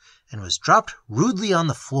windows, and was dropped rudely on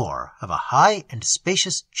the floor of a high and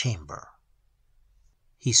spacious chamber.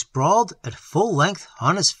 He sprawled at full length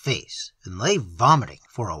on his face, and lay vomiting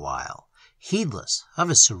for a while, heedless of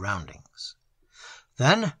his surroundings.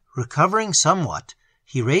 Then, recovering somewhat,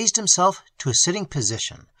 he raised himself to a sitting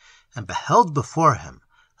position, and beheld before him,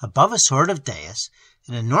 above a sort of dais,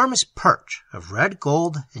 an enormous perch of red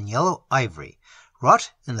gold and yellow ivory,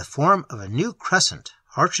 wrought in the form of a new crescent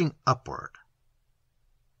arching upward.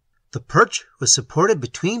 The perch was supported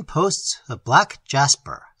between posts of black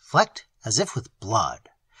jasper, flecked as if with blood,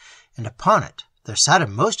 and upon it there sat a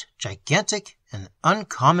most gigantic and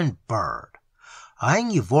uncommon bird,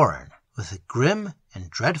 eyeing Euvoran with a grim and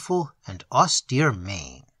dreadful and austere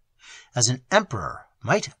mien, as an emperor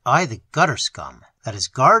might eye the gutter scum that his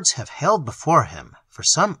guards have haled before him for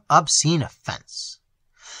some obscene offense.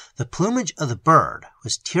 The plumage of the bird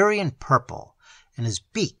was Tyrian purple, and his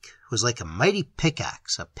beak was like a mighty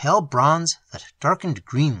pickaxe of pale bronze that darkened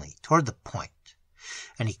greenly toward the point,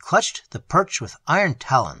 and he clutched the perch with iron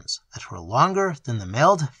talons that were longer than the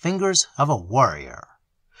mailed fingers of a warrior.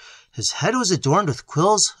 His head was adorned with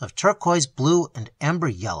quills of turquoise blue and amber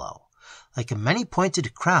yellow, like a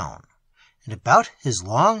many-pointed crown, and about his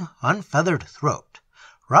long, unfeathered throat,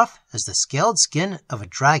 rough as the scaled skin of a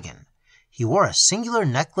dragon, he wore a singular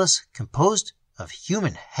necklace composed of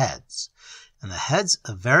human heads, and the heads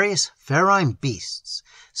of various ferine beasts,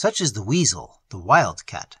 such as the weasel, the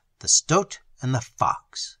wildcat, the stoat, and the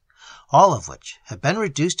fox, all of which had been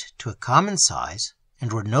reduced to a common size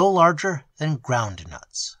and were no larger than ground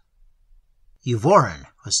nuts. Euvoran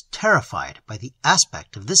was terrified by the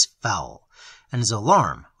aspect of this fowl, and his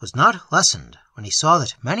alarm was not lessened when he saw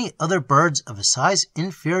that many other birds of a size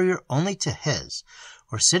inferior only to his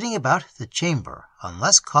were sitting about the chamber on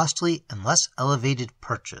less costly and less elevated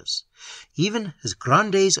perches, even as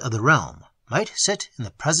grandees of the realm might sit in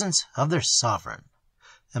the presence of their sovereign.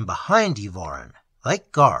 And behind Euvoran,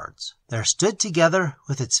 like guards, there stood together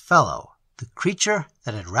with its fellow the creature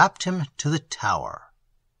that had wrapped him to the tower.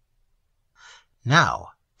 Now,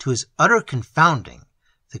 to his utter confounding,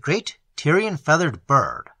 the great Tyrian-feathered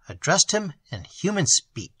bird addressed him in human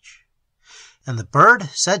speech. And the bird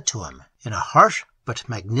said to him in a harsh but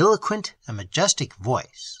magniloquent and majestic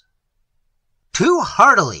voice, "Too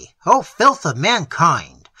heartily, O filth of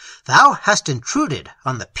mankind, thou hast intruded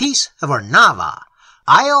on the peace of our Nava,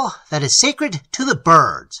 isle that is sacred to the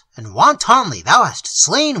birds, and wantonly thou hast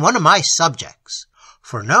slain one of my subjects.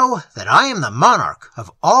 For know that I am the monarch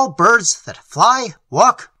of all birds that fly,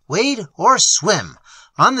 walk, wade, or swim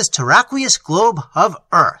on this terraqueous globe of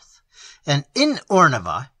earth, and in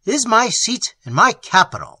Ornava is my seat and my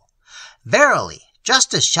capital. Verily,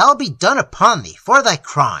 justice shall be done upon thee for thy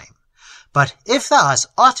crime. But if thou hast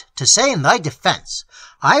aught to say in thy defense,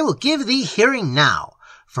 I will give thee hearing now,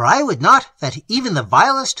 for I would not that even the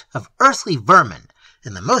vilest of earthly vermin,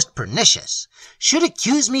 and the most pernicious, should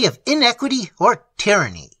accuse me of inequity or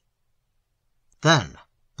tyranny." Then,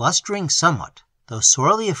 blustering somewhat, though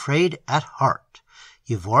sorely afraid at heart,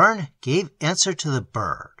 Euvoran gave answer to the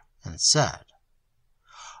bird, and said,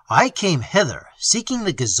 "I came hither seeking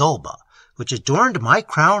the gazolba, which adorned my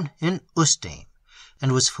crown in Ustaim,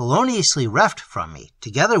 and was feloniously reft from me,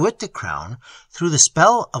 together with the crown, through the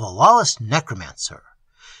spell of a lawless necromancer.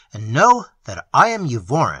 And know that I am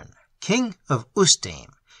Euvoran, king of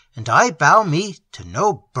Ustaim, and I bow me to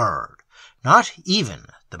no bird, not even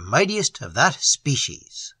the mightiest of that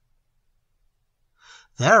species."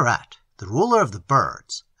 Thereat the ruler of the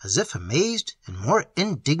birds, as if amazed and more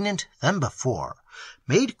indignant than before,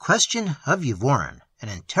 made question of Euvoran,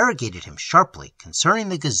 and interrogated him sharply concerning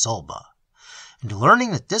the gazolba. And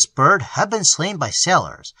learning that this bird had been slain by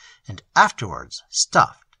sailors, and afterwards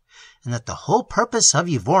stuffed, and that the whole purpose of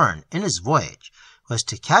Euvoran in his voyage was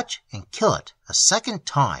to catch and kill it a second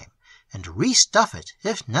time, and restuff it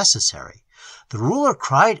if necessary, the ruler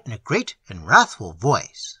cried in a great and wrathful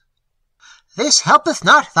voice, "This helpeth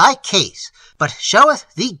not thy case, but showeth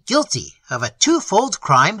thee guilty of a twofold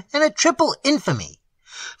crime and a triple infamy.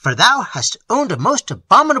 For thou hast owned a most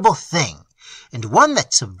abominable thing, and one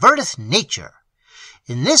that subverteth nature.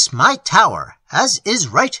 In this my tower, as is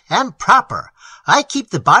right and proper, I keep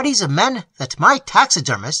the bodies of men that my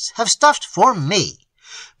taxidermists have stuffed for me.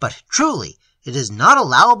 But truly it is not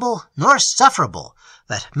allowable nor sufferable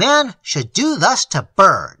that man should do thus to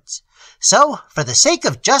birds. So, for the sake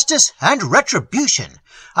of justice and retribution,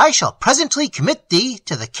 I shall presently commit thee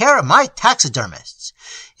to the care of my taxidermists.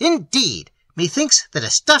 Indeed, methinks that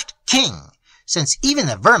a stuffed king, since even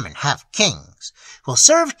the vermin have kings, will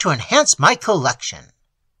serve to enhance my collection."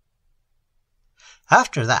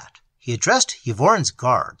 After that, he addressed Euvoran's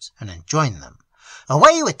guards, and enjoined them,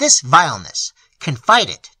 "Away with this vileness, confide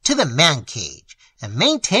it to the man-cage, and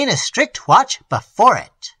maintain a strict watch before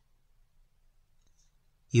it."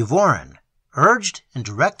 Euvoran, urged and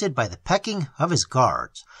directed by the pecking of his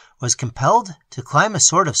guards, was compelled to climb a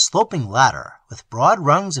sort of sloping ladder with broad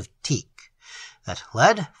rungs of teak, that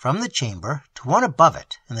led from the chamber to one above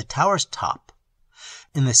it in the tower's top.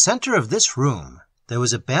 In the center of this room there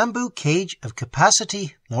was a bamboo cage of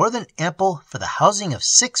capacity more than ample for the housing of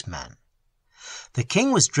 6 men. The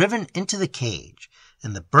king was driven into the cage,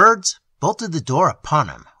 and the birds, bolted the door upon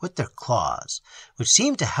him with their claws, which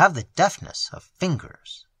seemed to have the deftness of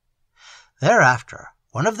fingers. Thereafter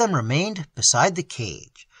one of them remained beside the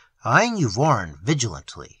cage, eyeing Euv-or-an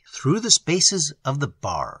vigilantly through the spaces of the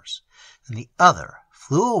bars, and the other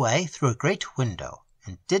flew away through a great window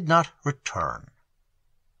and did not return.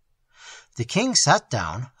 The king sat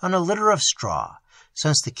down on a litter of straw,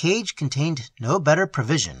 since the cage contained no better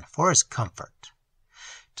provision for his comfort.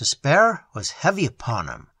 Despair was heavy upon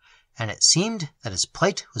him, and it seemed that his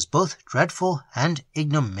plight was both dreadful and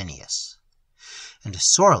ignominious. And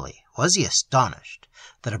sorely was he astonished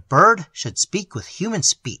that a bird should speak with human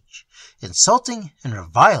speech, insulting and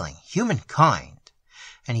reviling humankind,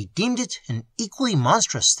 and he deemed it an equally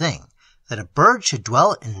monstrous thing that a bird should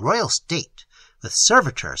dwell in royal state, with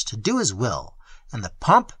servitors to do his will, and the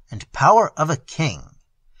pomp and power of a king.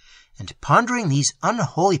 And pondering these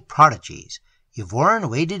unholy prodigies, Euv-or-an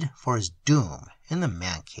waited for his doom in the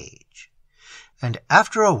man-cage. And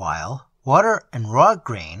after a while, water and raw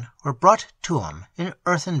grain were brought to him in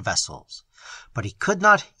earthen vessels, but he could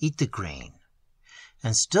not eat the grain.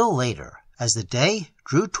 And still later, as the day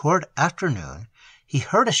drew toward afternoon, he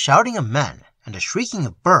heard a shouting of men and a shrieking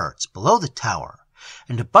of birds below the tower,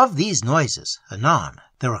 and above these noises, anon,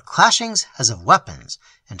 there were clashings as of weapons,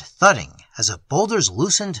 and thudding as of boulders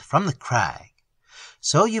loosened from the crag.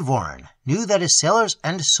 So Euv-or-an knew that his sailors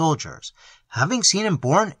and soldiers, having seen him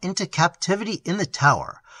borne into captivity in the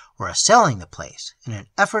tower, were assailing the place in an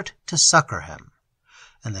effort to succor him.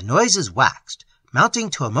 And the noises waxed,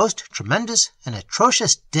 mounting to a most tremendous and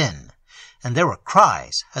atrocious din, and there were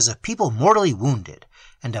cries as of people mortally wounded,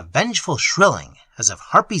 and a vengeful shrilling as of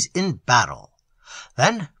harpies in battle.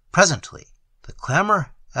 Then, presently, the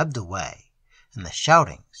clamor ebbed away, and the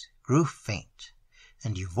shoutings grew faint,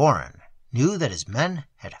 and Euv-or-an knew that his men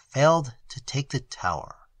had failed to take the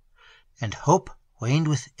tower, and hope waned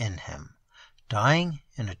within him, dying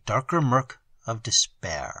in a darker murk of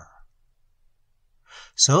despair.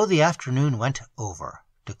 So the afternoon went over,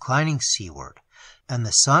 declining seaward, and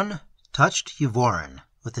the sun touched Euv-or-an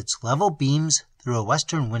with its level beams through a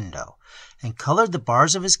western window, and colored the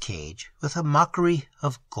bars of his cage with a mockery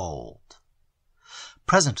of gold.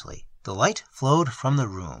 Presently the light flowed from the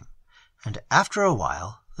room, and after a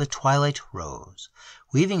while the twilight rose,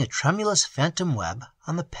 weaving a tremulous phantom web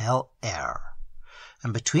on the pale air.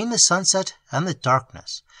 And between the sunset and the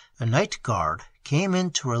darkness, a night guard came in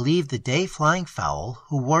to relieve the day-flying fowl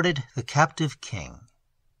who warded the captive king.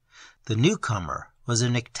 The newcomer was a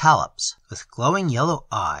nyctalops with glowing yellow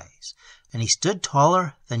eyes, and he stood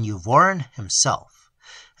taller than Euv-or-an himself,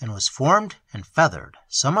 and was formed and feathered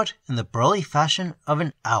somewhat in the burly fashion of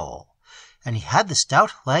an owl, and he had the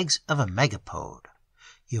stout legs of a megapode.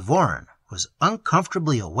 Euv-or-an was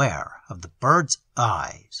uncomfortably aware of the bird's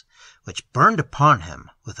eyes, which burned upon him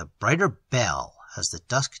with a brighter bale as the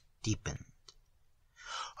dusk deepened.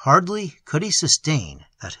 Hardly could he sustain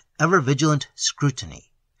that ever-vigilant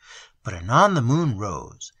scrutiny, but anon the moon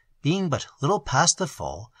rose, being but little past the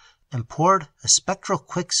full, and poured a spectral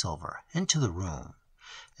quicksilver into the room,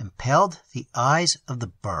 and paled the eyes of the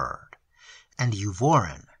bird, and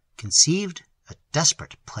Euv-or-an conceived a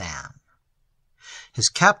desperate plan. His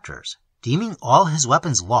captors, deeming all his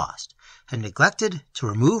weapons lost, had neglected to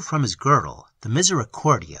remove from his girdle the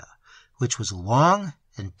misericordia, which was long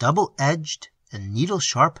and double-edged and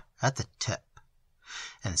needle-sharp at the tip,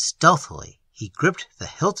 and stealthily he gripped the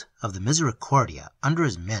hilt of the misericordia under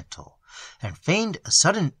his mantle, and feigned a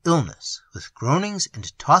sudden illness with groanings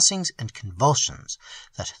and tossings and convulsions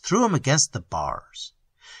that threw him against the bars.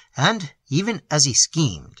 And even as he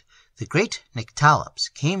schemed, the great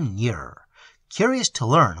nyctalops came nearer, curious to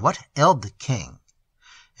learn what ailed the king,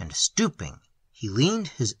 and stooping, he leaned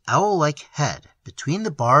his owl-like head between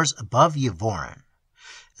the bars above Euv-or-an,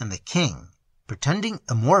 and the king, pretending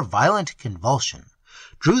a more violent convulsion,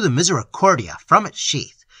 drew the misericordia from its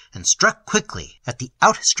sheath, and struck quickly at the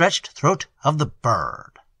outstretched throat of the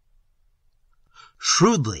bird.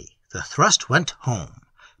 Shrewdly the thrust went home,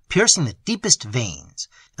 piercing the deepest veins,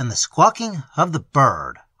 and the squawking of the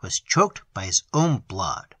bird was choked by his own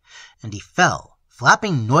blood, and he fell,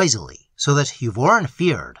 flapping noisily, so that Euv-or-an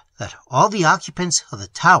feared that all the occupants of the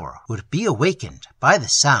tower would be awakened by the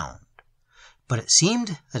sound. But it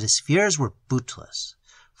seemed that his fears were bootless,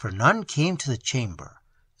 for none came to the chamber,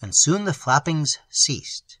 and soon the flappings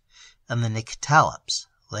ceased, and the nyctalops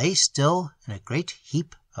lay still in a great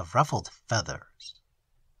heap of ruffled feathers.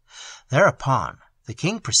 Thereupon the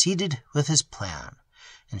king proceeded with his plan,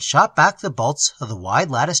 and shot back the bolts of the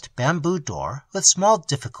wide-latticed bamboo door with small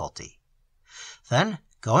difficulty. Then,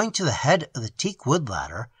 going to the head of the teak wood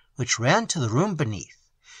ladder which ran to the room beneath,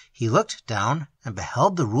 he looked down and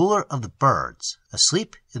beheld the ruler of the birds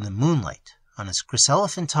asleep in the moonlight on his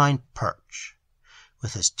chryselephantine perch,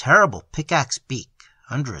 with his terrible pickaxe beak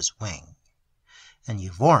under his wing. And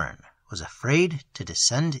Euv-or-an was afraid to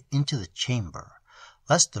descend into the chamber,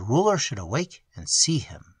 lest the ruler should awake and see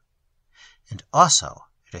him. And also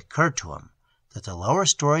it occurred to him that the lower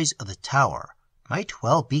stories of the tower might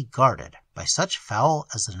well be guarded by such fowl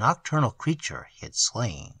as the nocturnal creature he had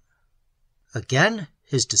slain. Again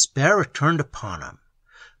his despair returned upon him,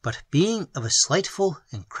 but being of a sleighful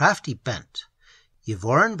and crafty bent,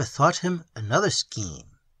 Euv-or-an bethought him another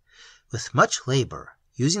scheme. With much labor,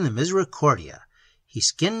 using the misericordia, he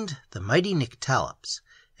skinned the mighty nyctalops,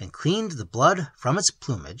 and cleaned the blood from its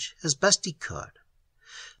plumage as best he could.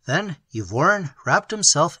 Then Euv-or-an wrapped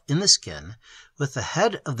himself in the skin, with the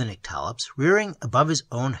head of the nyctalops rearing above his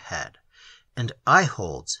own head, and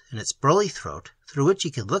eye-holes in its burly throat through which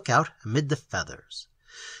he could look out amid the feathers.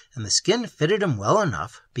 And the skin fitted him well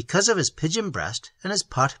enough because of his pigeon breast and his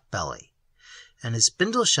pot belly, and his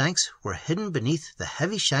spindle shanks were hidden beneath the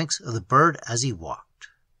heavy shanks of the bird as he walked.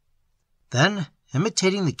 Then,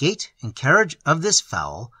 imitating the gait and carriage of this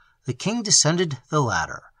fowl, the king descended the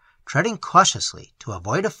ladder, treading cautiously to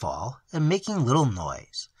avoid a fall and making little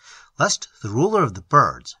noise, lest the ruler of the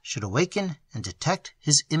birds should awaken and detect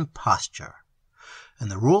his imposture.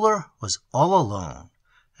 And the ruler was all alone,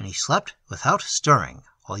 and he slept without stirring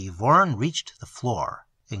while Euv-or-an reached the floor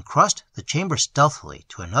and crossed the chamber stealthily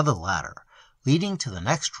to another ladder, leading to the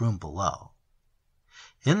next room below.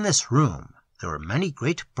 In this room there were many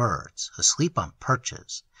great birds asleep on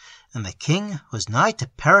perches, and the king was nigh to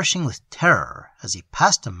perishing with terror as he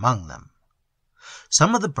passed among them.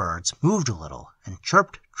 Some of the birds moved a little and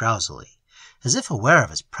chirped drowsily, as if aware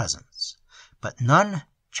of his presence, but none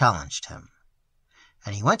challenged him.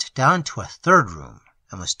 And he went down to a third room,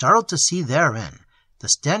 and was startled to see therein the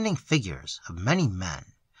standing figures of many men,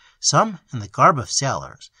 some in the garb of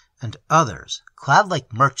sailors, and others clad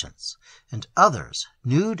like merchants, and others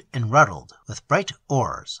nude and ruddled with bright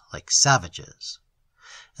oars like savages.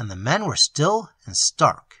 And the men were still and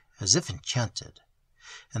stark, as if enchanted,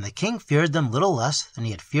 and the king feared them little less than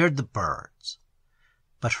he had feared the birds.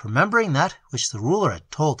 But remembering that which the ruler had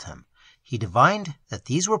told him, he divined that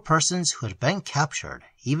these were persons who had been captured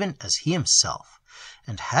even as he himself,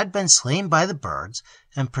 and had been slain by the birds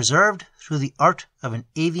and preserved through the art of an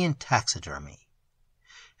avian taxidermy.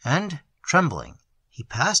 And, trembling, he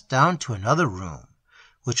passed down to another room,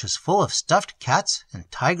 which was full of stuffed cats and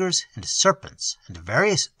tigers and serpents and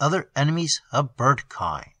various other enemies of bird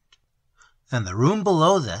kind. And the room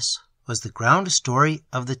below this was the ground story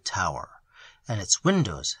of the tower, and its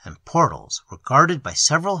windows and portals were guarded by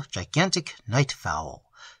several gigantic night fowl,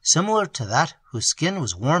 similar to that whose skin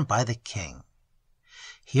was worn by the king.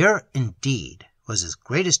 Here, indeed, was his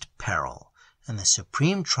greatest peril, and the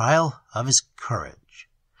supreme trial of his courage.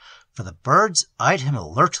 For the birds eyed him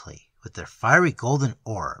alertly with their fiery golden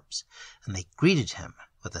orbs, and they greeted him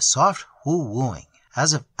with a soft woo-wooing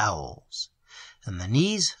as of owls, and the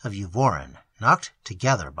knees of Euv-or-an knocked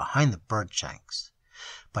together behind the bird-shanks.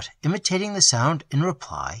 But imitating the sound in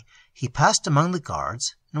reply, he passed among the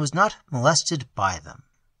guards and was not molested by them.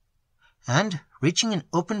 And, reaching an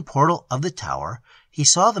open portal of the tower, he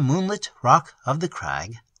saw the moonlit rock of the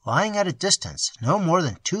crag lying at a distance no more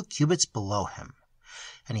than 2 cubits below him.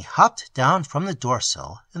 And he hopped down from the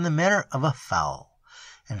door-sill in the manner of a fowl,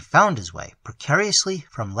 and found his way precariously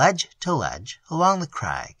from ledge to ledge along the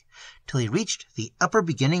crag, till he reached the upper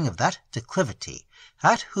beginning of that declivity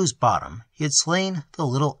at whose bottom he had slain the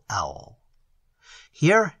little owl.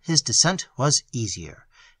 Here his descent was easier,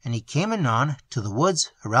 and he came anon to the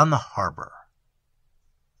woods around the harbor.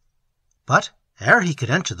 But ere he could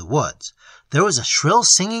enter the woods, there was a shrill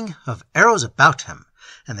singing of arrows about him,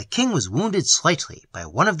 and the king was wounded slightly by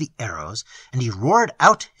one of the arrows, and he roared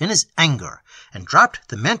out in his anger, and dropped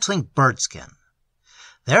the mantling bird-skin.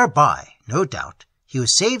 Thereby, no doubt, he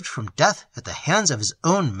was saved from death at the hands of his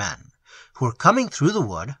own men, who were coming through the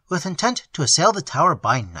wood with intent to assail the tower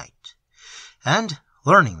by night. And,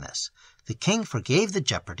 learning this, the king forgave the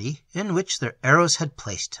jeopardy in which their arrows had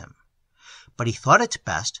placed him. But he thought it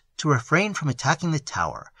best to refrain from attacking the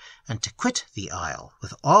tower, and to quit the isle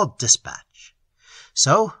with all dispatch.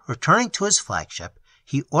 So, returning to his flagship,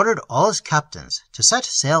 he ordered all his captains to set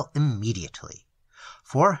sail immediately.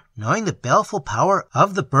 For, knowing the baleful power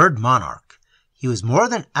of the bird monarch, he was more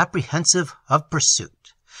than apprehensive of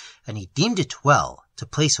pursuit, and he deemed it well to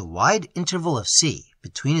place a wide interval of sea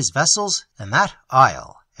between his vessels and that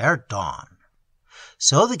isle ere dawn.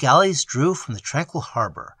 So the galleys drew from the tranquil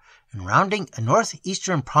harbor, and rounding a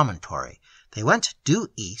northeastern promontory, they went due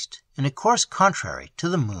east in a course contrary to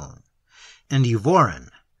the moon, and Euvoran,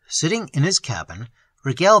 sitting in his cabin,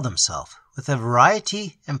 regaled himself with a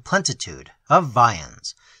variety and plenitude of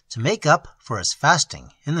viands to make up for his fasting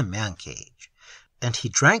in the man-cage, and he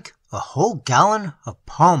drank a whole gallon of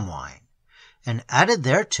palm wine, and added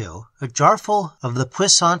thereto a jarful of the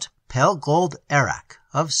puissant pale gold arrack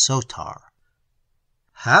of Sotar.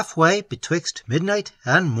 Halfway betwixt midnight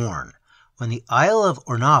and morn, when the Isle of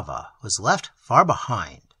Ornava was left far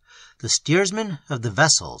behind, the steersman of the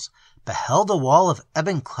vessels beheld a wall of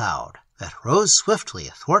ebon cloud that rose swiftly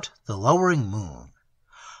athwart the lowering moon.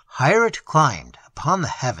 Higher it climbed upon the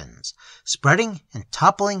heavens, spreading and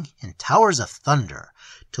toppling in towers of thunder,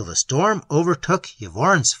 till the storm overtook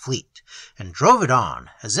Euvoran's fleet, and drove it on,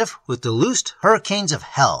 as if with the loosed hurricanes of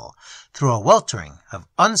hell, through a weltering of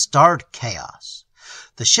unstarred chaos.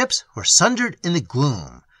 The ships were sundered in the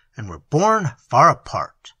gloom, and were borne far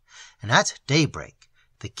apart, and at daybreak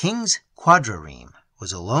the king's quadrireme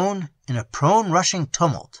was alone in a prone-rushing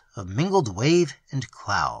tumult of mingled wave and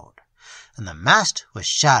cloud, and the mast was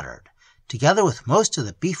shattered, together with most of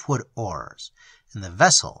the beefwood oars, and the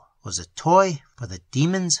vessel was a toy for the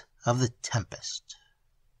demons of the tempest.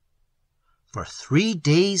 For 3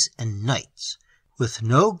 days and nights, with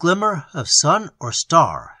no glimmer of sun or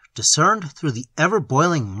star discerned through the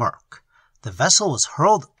ever-boiling murk, the vessel was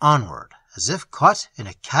hurled onward, as if caught in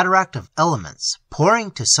a cataract of elements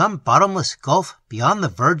pouring to some bottomless gulf beyond the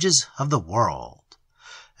verges of the world.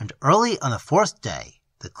 And early on the 4th day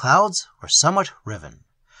the clouds were somewhat riven,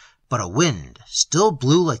 but a wind still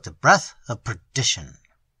blew like the breath of perdition.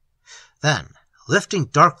 Then, lifting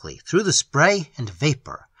darkly through the spray and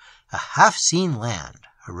vapor, a half-seen land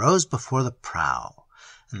arose before the prow,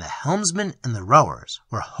 and the helmsman and the rowers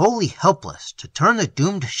were wholly helpless to turn the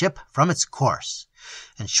doomed ship from its course,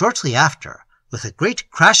 and shortly after, with a great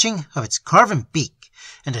crashing of its carven beak,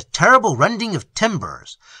 and a terrible rending of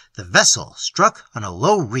timbers, the vessel struck on a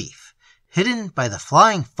low reef, hidden by the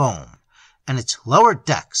flying foam, and its lower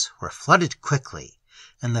decks were flooded quickly,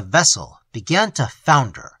 and the vessel began to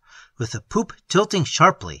founder, with the poop tilting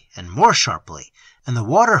sharply and more sharply, and the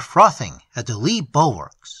water frothing at the lee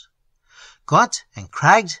bulwarks. Gaunt and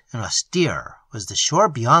cragged and austere was the shore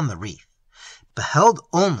beyond the reef, beheld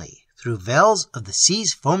only through veils of the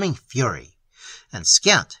sea's foaming fury, and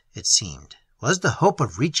scant, it seemed, was the hope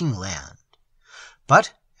of reaching land.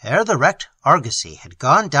 But ere the wrecked argosy had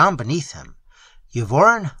gone down beneath him,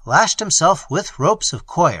 Euv-or-an lashed himself with ropes of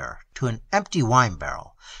coir to an empty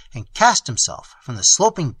wine-barrel, and cast himself from the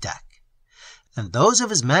sloping deck. And those of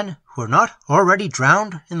his men who were not already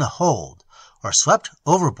drowned in the hold, or swept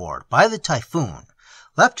overboard by the typhoon,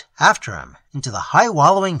 leapt after him into the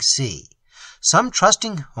high-wallowing sea, some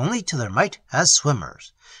trusting only to their might as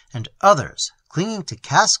swimmers, and others clinging to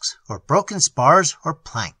casks or broken spars or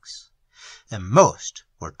planks. And most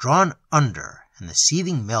were drawn under in the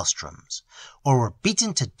seething maelstroms, or were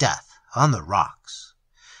beaten to death on the rocks.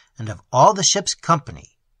 And of all the ship's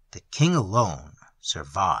company, the king alone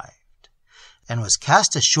survived, and was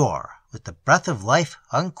cast ashore with the breath of life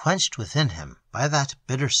unquenched within him by that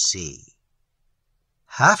bitter sea.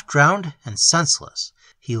 Half drowned and senseless,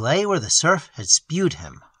 he lay where the surf had spewed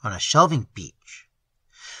him on a shelving beach.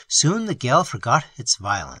 Soon the gale forgot its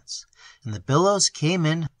violence, and the billows came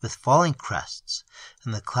in with falling crests,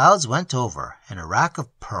 and the clouds went over in a rack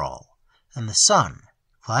of pearl, and the sun,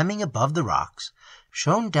 climbing above the rocks,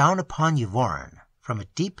 shone down upon Euv-or-an from a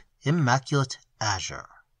deep, immaculate azure.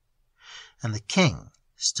 And the king,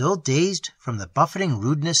 still dazed from the buffeting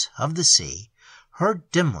rudeness of the sea,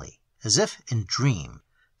 heard dimly, as if in dream,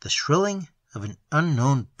 the shrilling of an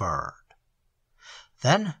unknown bird.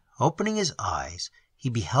 Then, opening his eyes, he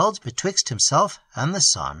beheld betwixt himself and the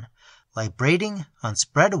sun, librating on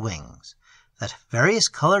spread wings, that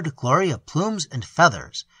various-colored glory of plumes and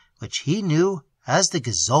feathers which he knew as the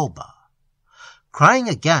gazolba. Crying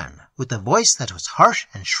again, with a voice that was harsh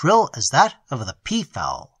and shrill as that of the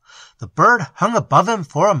peafowl, the bird hung above him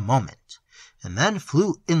for a moment, and then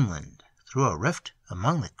flew inland through a rift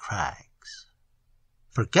among the crags.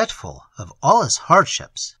 Forgetful of all his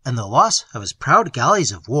hardships and the loss of his proud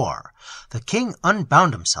galleys of war, the king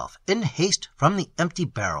unbound himself in haste from the empty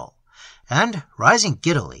barrel, and, rising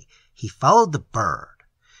giddily, he followed the bird.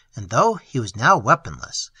 And though he was now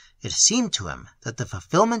weaponless, it seemed to him that the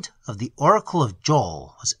fulfillment of the oracle of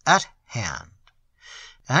Joel was at hand.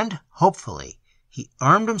 And, hopefully, he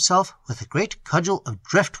armed himself with a great cudgel of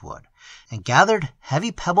driftwood, and gathered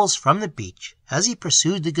heavy pebbles from the beach as he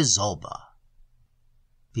pursued the gazolba.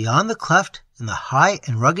 Beyond the cleft in the high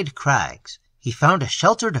and rugged crags, he found a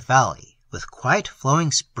sheltered valley with quiet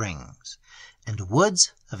flowing springs, and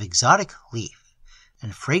woods of exotic leaf,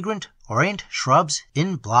 and fragrant orient shrubs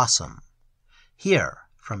in blossom. Here,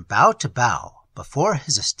 from bough to bough, before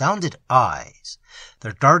his astounded eyes,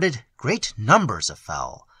 there darted great numbers of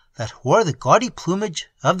fowl that wore the gaudy plumage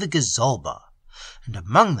of the gazolba, and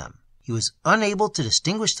among them he was unable to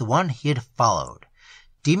distinguish the one he had followed,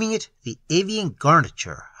 deeming it the avian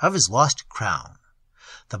garniture of his lost crown.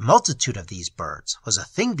 The multitude of these birds was a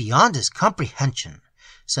thing beyond his comprehension,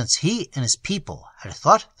 since he and his people had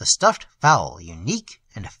thought the stuffed fowl unique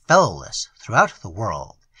and fellowless throughout the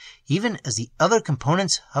world, even as the other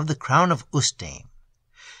components of the crown of Ustame.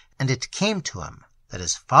 And it came to him that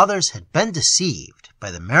his fathers had been deceived by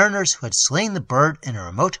the mariners who had slain the bird in a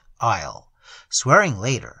remote isle, swearing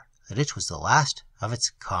later that it was the last of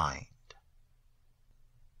its kind.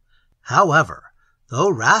 However, though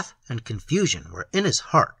wrath and confusion were in his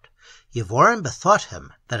heart, Euv-or-an bethought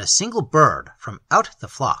him that a single bird from out the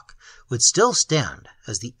flock would still stand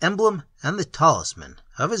as the emblem and the talisman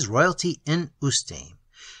of his royalty in Ustame,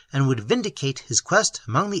 and would vindicate his quest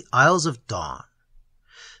among the Isles of Dawn.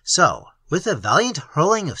 So, with a valiant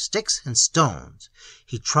hurling of sticks and stones,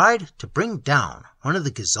 he tried to bring down one of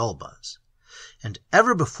the gazolbas, and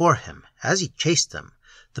ever before him, as he chased them,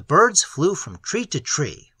 the birds flew from tree to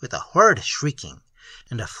tree with a horrid shrieking,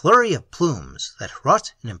 and a flurry of plumes that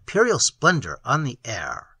wrought an imperial splendor on the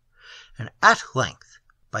air, and at length,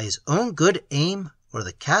 by his own good aim or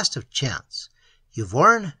the cast of chance,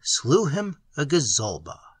 Euv-or-an slew him a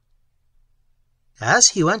gazolba. As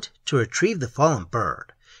he went to retrieve the fallen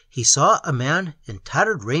bird, he saw a man in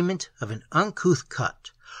tattered raiment of an uncouth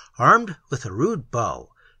cut, armed with a rude bow,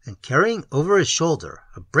 and carrying over his shoulder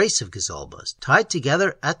a brace of gazolbas tied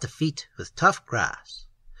together at the feet with tough grass.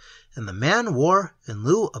 And the man wore, in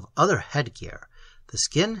lieu of other headgear, the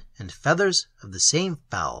skin and feathers of the same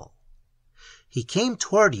fowl. He came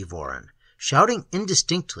toward Euv-or-an, shouting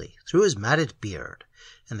indistinctly through his matted beard,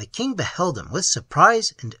 and the king beheld him with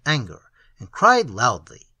surprise and anger, and cried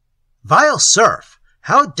loudly, "Vile serf!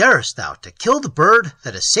 How darest thou to kill the bird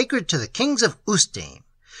that is sacred to the kings of Ustame?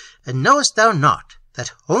 And knowest thou not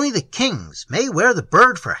that only the kings may wear the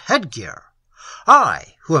bird for headgear?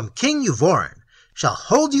 I, who am King Euv-or-an, shall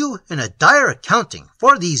hold you in a dire accounting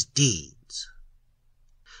for these deeds."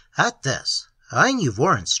 At this, eyeing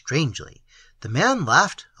Euv-or-an strangely, the man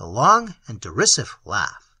laughed a long and derisive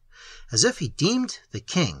laugh, as if he deemed the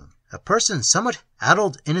king a person somewhat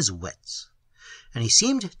addled in his wits. And he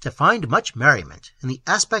seemed to find much merriment in the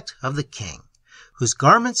aspect of the king, whose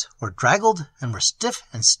garments were draggled and were stiff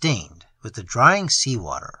and stained with the drying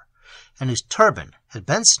sea-water, and whose turban had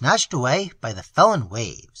been snatched away by the felon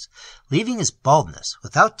waves, leaving his baldness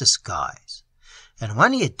without disguise. And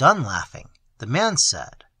when he had done laughing, the man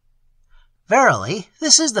said, "Verily,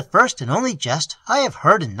 this is the first and only jest I have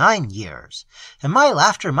heard in 9 years, and my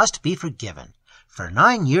laughter must be forgiven, for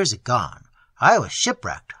 9 years agone I was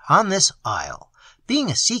shipwrecked on this isle,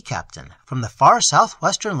 being a sea captain from the far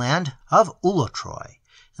southwestern land of Ulotroy,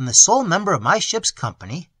 and the sole member of my ship's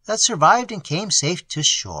company that survived and came safe to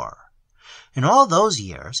shore. In all those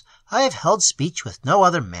years I have held speech with no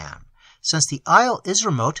other man, since the isle is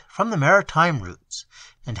remote from the maritime routes,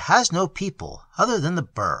 and has no people other than the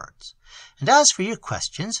birds. And as for your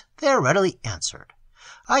questions, they are readily answered.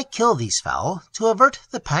 I kill these fowl to avert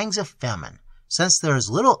the pangs of famine, since there is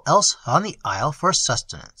little else on the isle for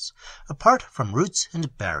sustenance, apart from roots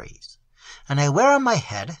and berries. And I wear on my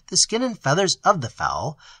head the skin and feathers of the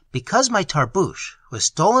fowl, because my tarbouche was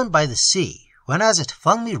stolen by the sea, whenas it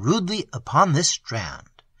flung me rudely upon this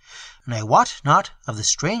strand. And I wot not of the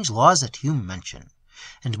strange laws that you mention.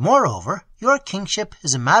 And moreover, your kingship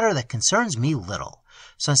is a matter that concerns me little,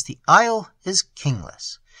 since the isle is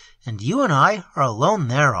kingless, and you and I are alone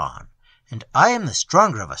thereon, and I am the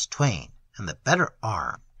stronger of us twain, and the better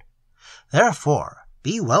armed. Therefore,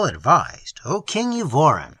 be well advised, O King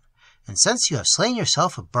Euv-or-an, and since you have slain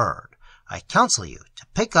yourself a bird, I counsel you to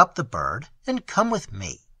pick up the bird and come with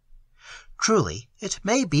me. Truly, it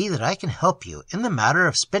may be that I can help you in the matter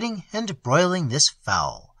of spitting and broiling this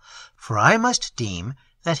fowl, for I must deem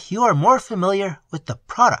that you are more familiar with the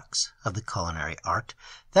products of the culinary art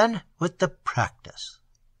than with the practice."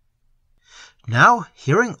 Now,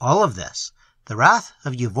 hearing all of this, the wrath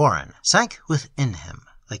of Euv-or-an sank within him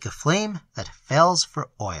like a flame that fails for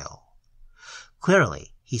oil.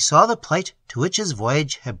 Clearly, he saw the plight to which his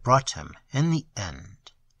voyage had brought him in the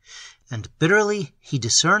end, and bitterly he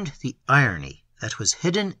discerned the irony that was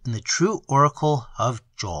hidden in the true oracle of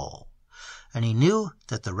Joel, and he knew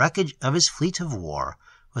that the wreckage of his fleet of war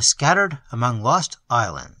was scattered among lost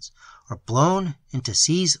islands or blown into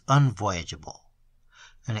seas unvoyageable.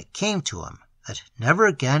 And it came to him that never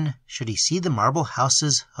again should he see the marble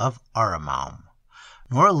houses of Aramaum,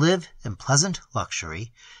 nor live in pleasant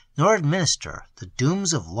luxury, nor administer the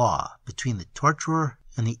dooms of law between the torturer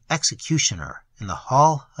and the executioner in the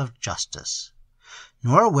hall of justice,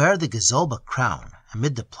 nor wear the gazolba crown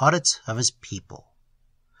amid the plaudits of his people.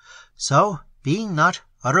 So, being not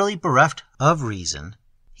utterly bereft of reason,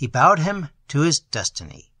 he bowed him to his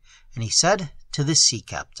destiny, and he said to the sea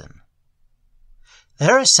captain,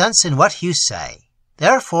 "There is sense in what you say,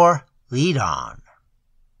 therefore lead on."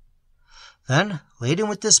 Then, laden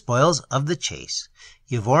with the spoils of the chase,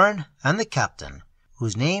 Euvoran and the captain,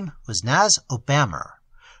 whose name was Naz-o-bammer,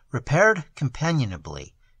 repaired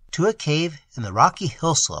companionably to a cave in the rocky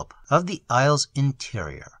hill-slope of the isle's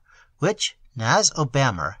interior, which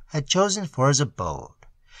Naz-o-bammer had chosen for his abode.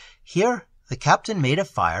 Here the captain made a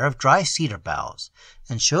fire of dry cedar boughs,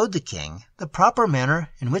 and showed the king the proper manner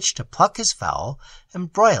in which to pluck his fowl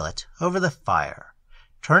and broil it over the fire,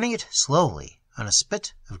 turning it slowly on a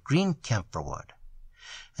spit of green camphor wood.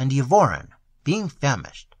 And Euvoran, being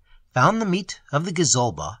famished, found the meat of the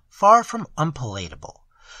gazolba far from unpalatable,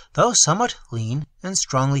 though somewhat lean and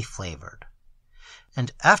strongly flavored.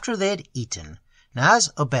 And after they had eaten,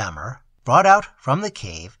 Naz-o-bammer brought out from the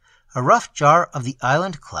cave a rough jar of the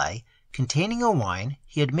island clay containing a wine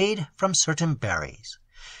he had made from certain berries,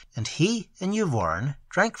 and he and Euvoran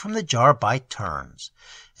drank from the jar by turns,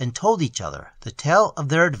 and told each other the tale of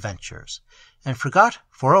their adventures, and forgot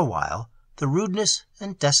for a while the rudeness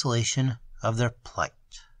and desolation of their plight.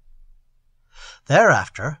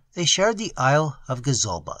 Thereafter they shared the isle of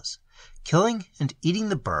gazolbas, killing and eating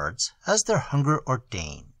the birds as their hunger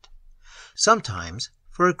ordained. Sometimes,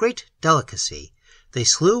 for a great delicacy, they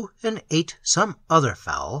slew and ate some other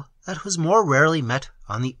fowl that was more rarely met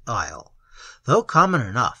on the isle, though common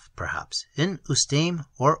enough, perhaps, in Ustaim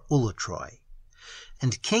or Ulutroy.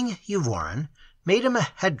 And King Euvoran made him a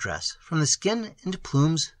headdress from the skin and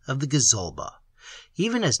plumes of the gazolba,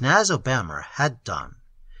 even as Naz-o-bammer had done,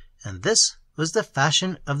 and this was the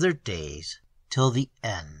fashion of their days till the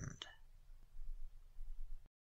end.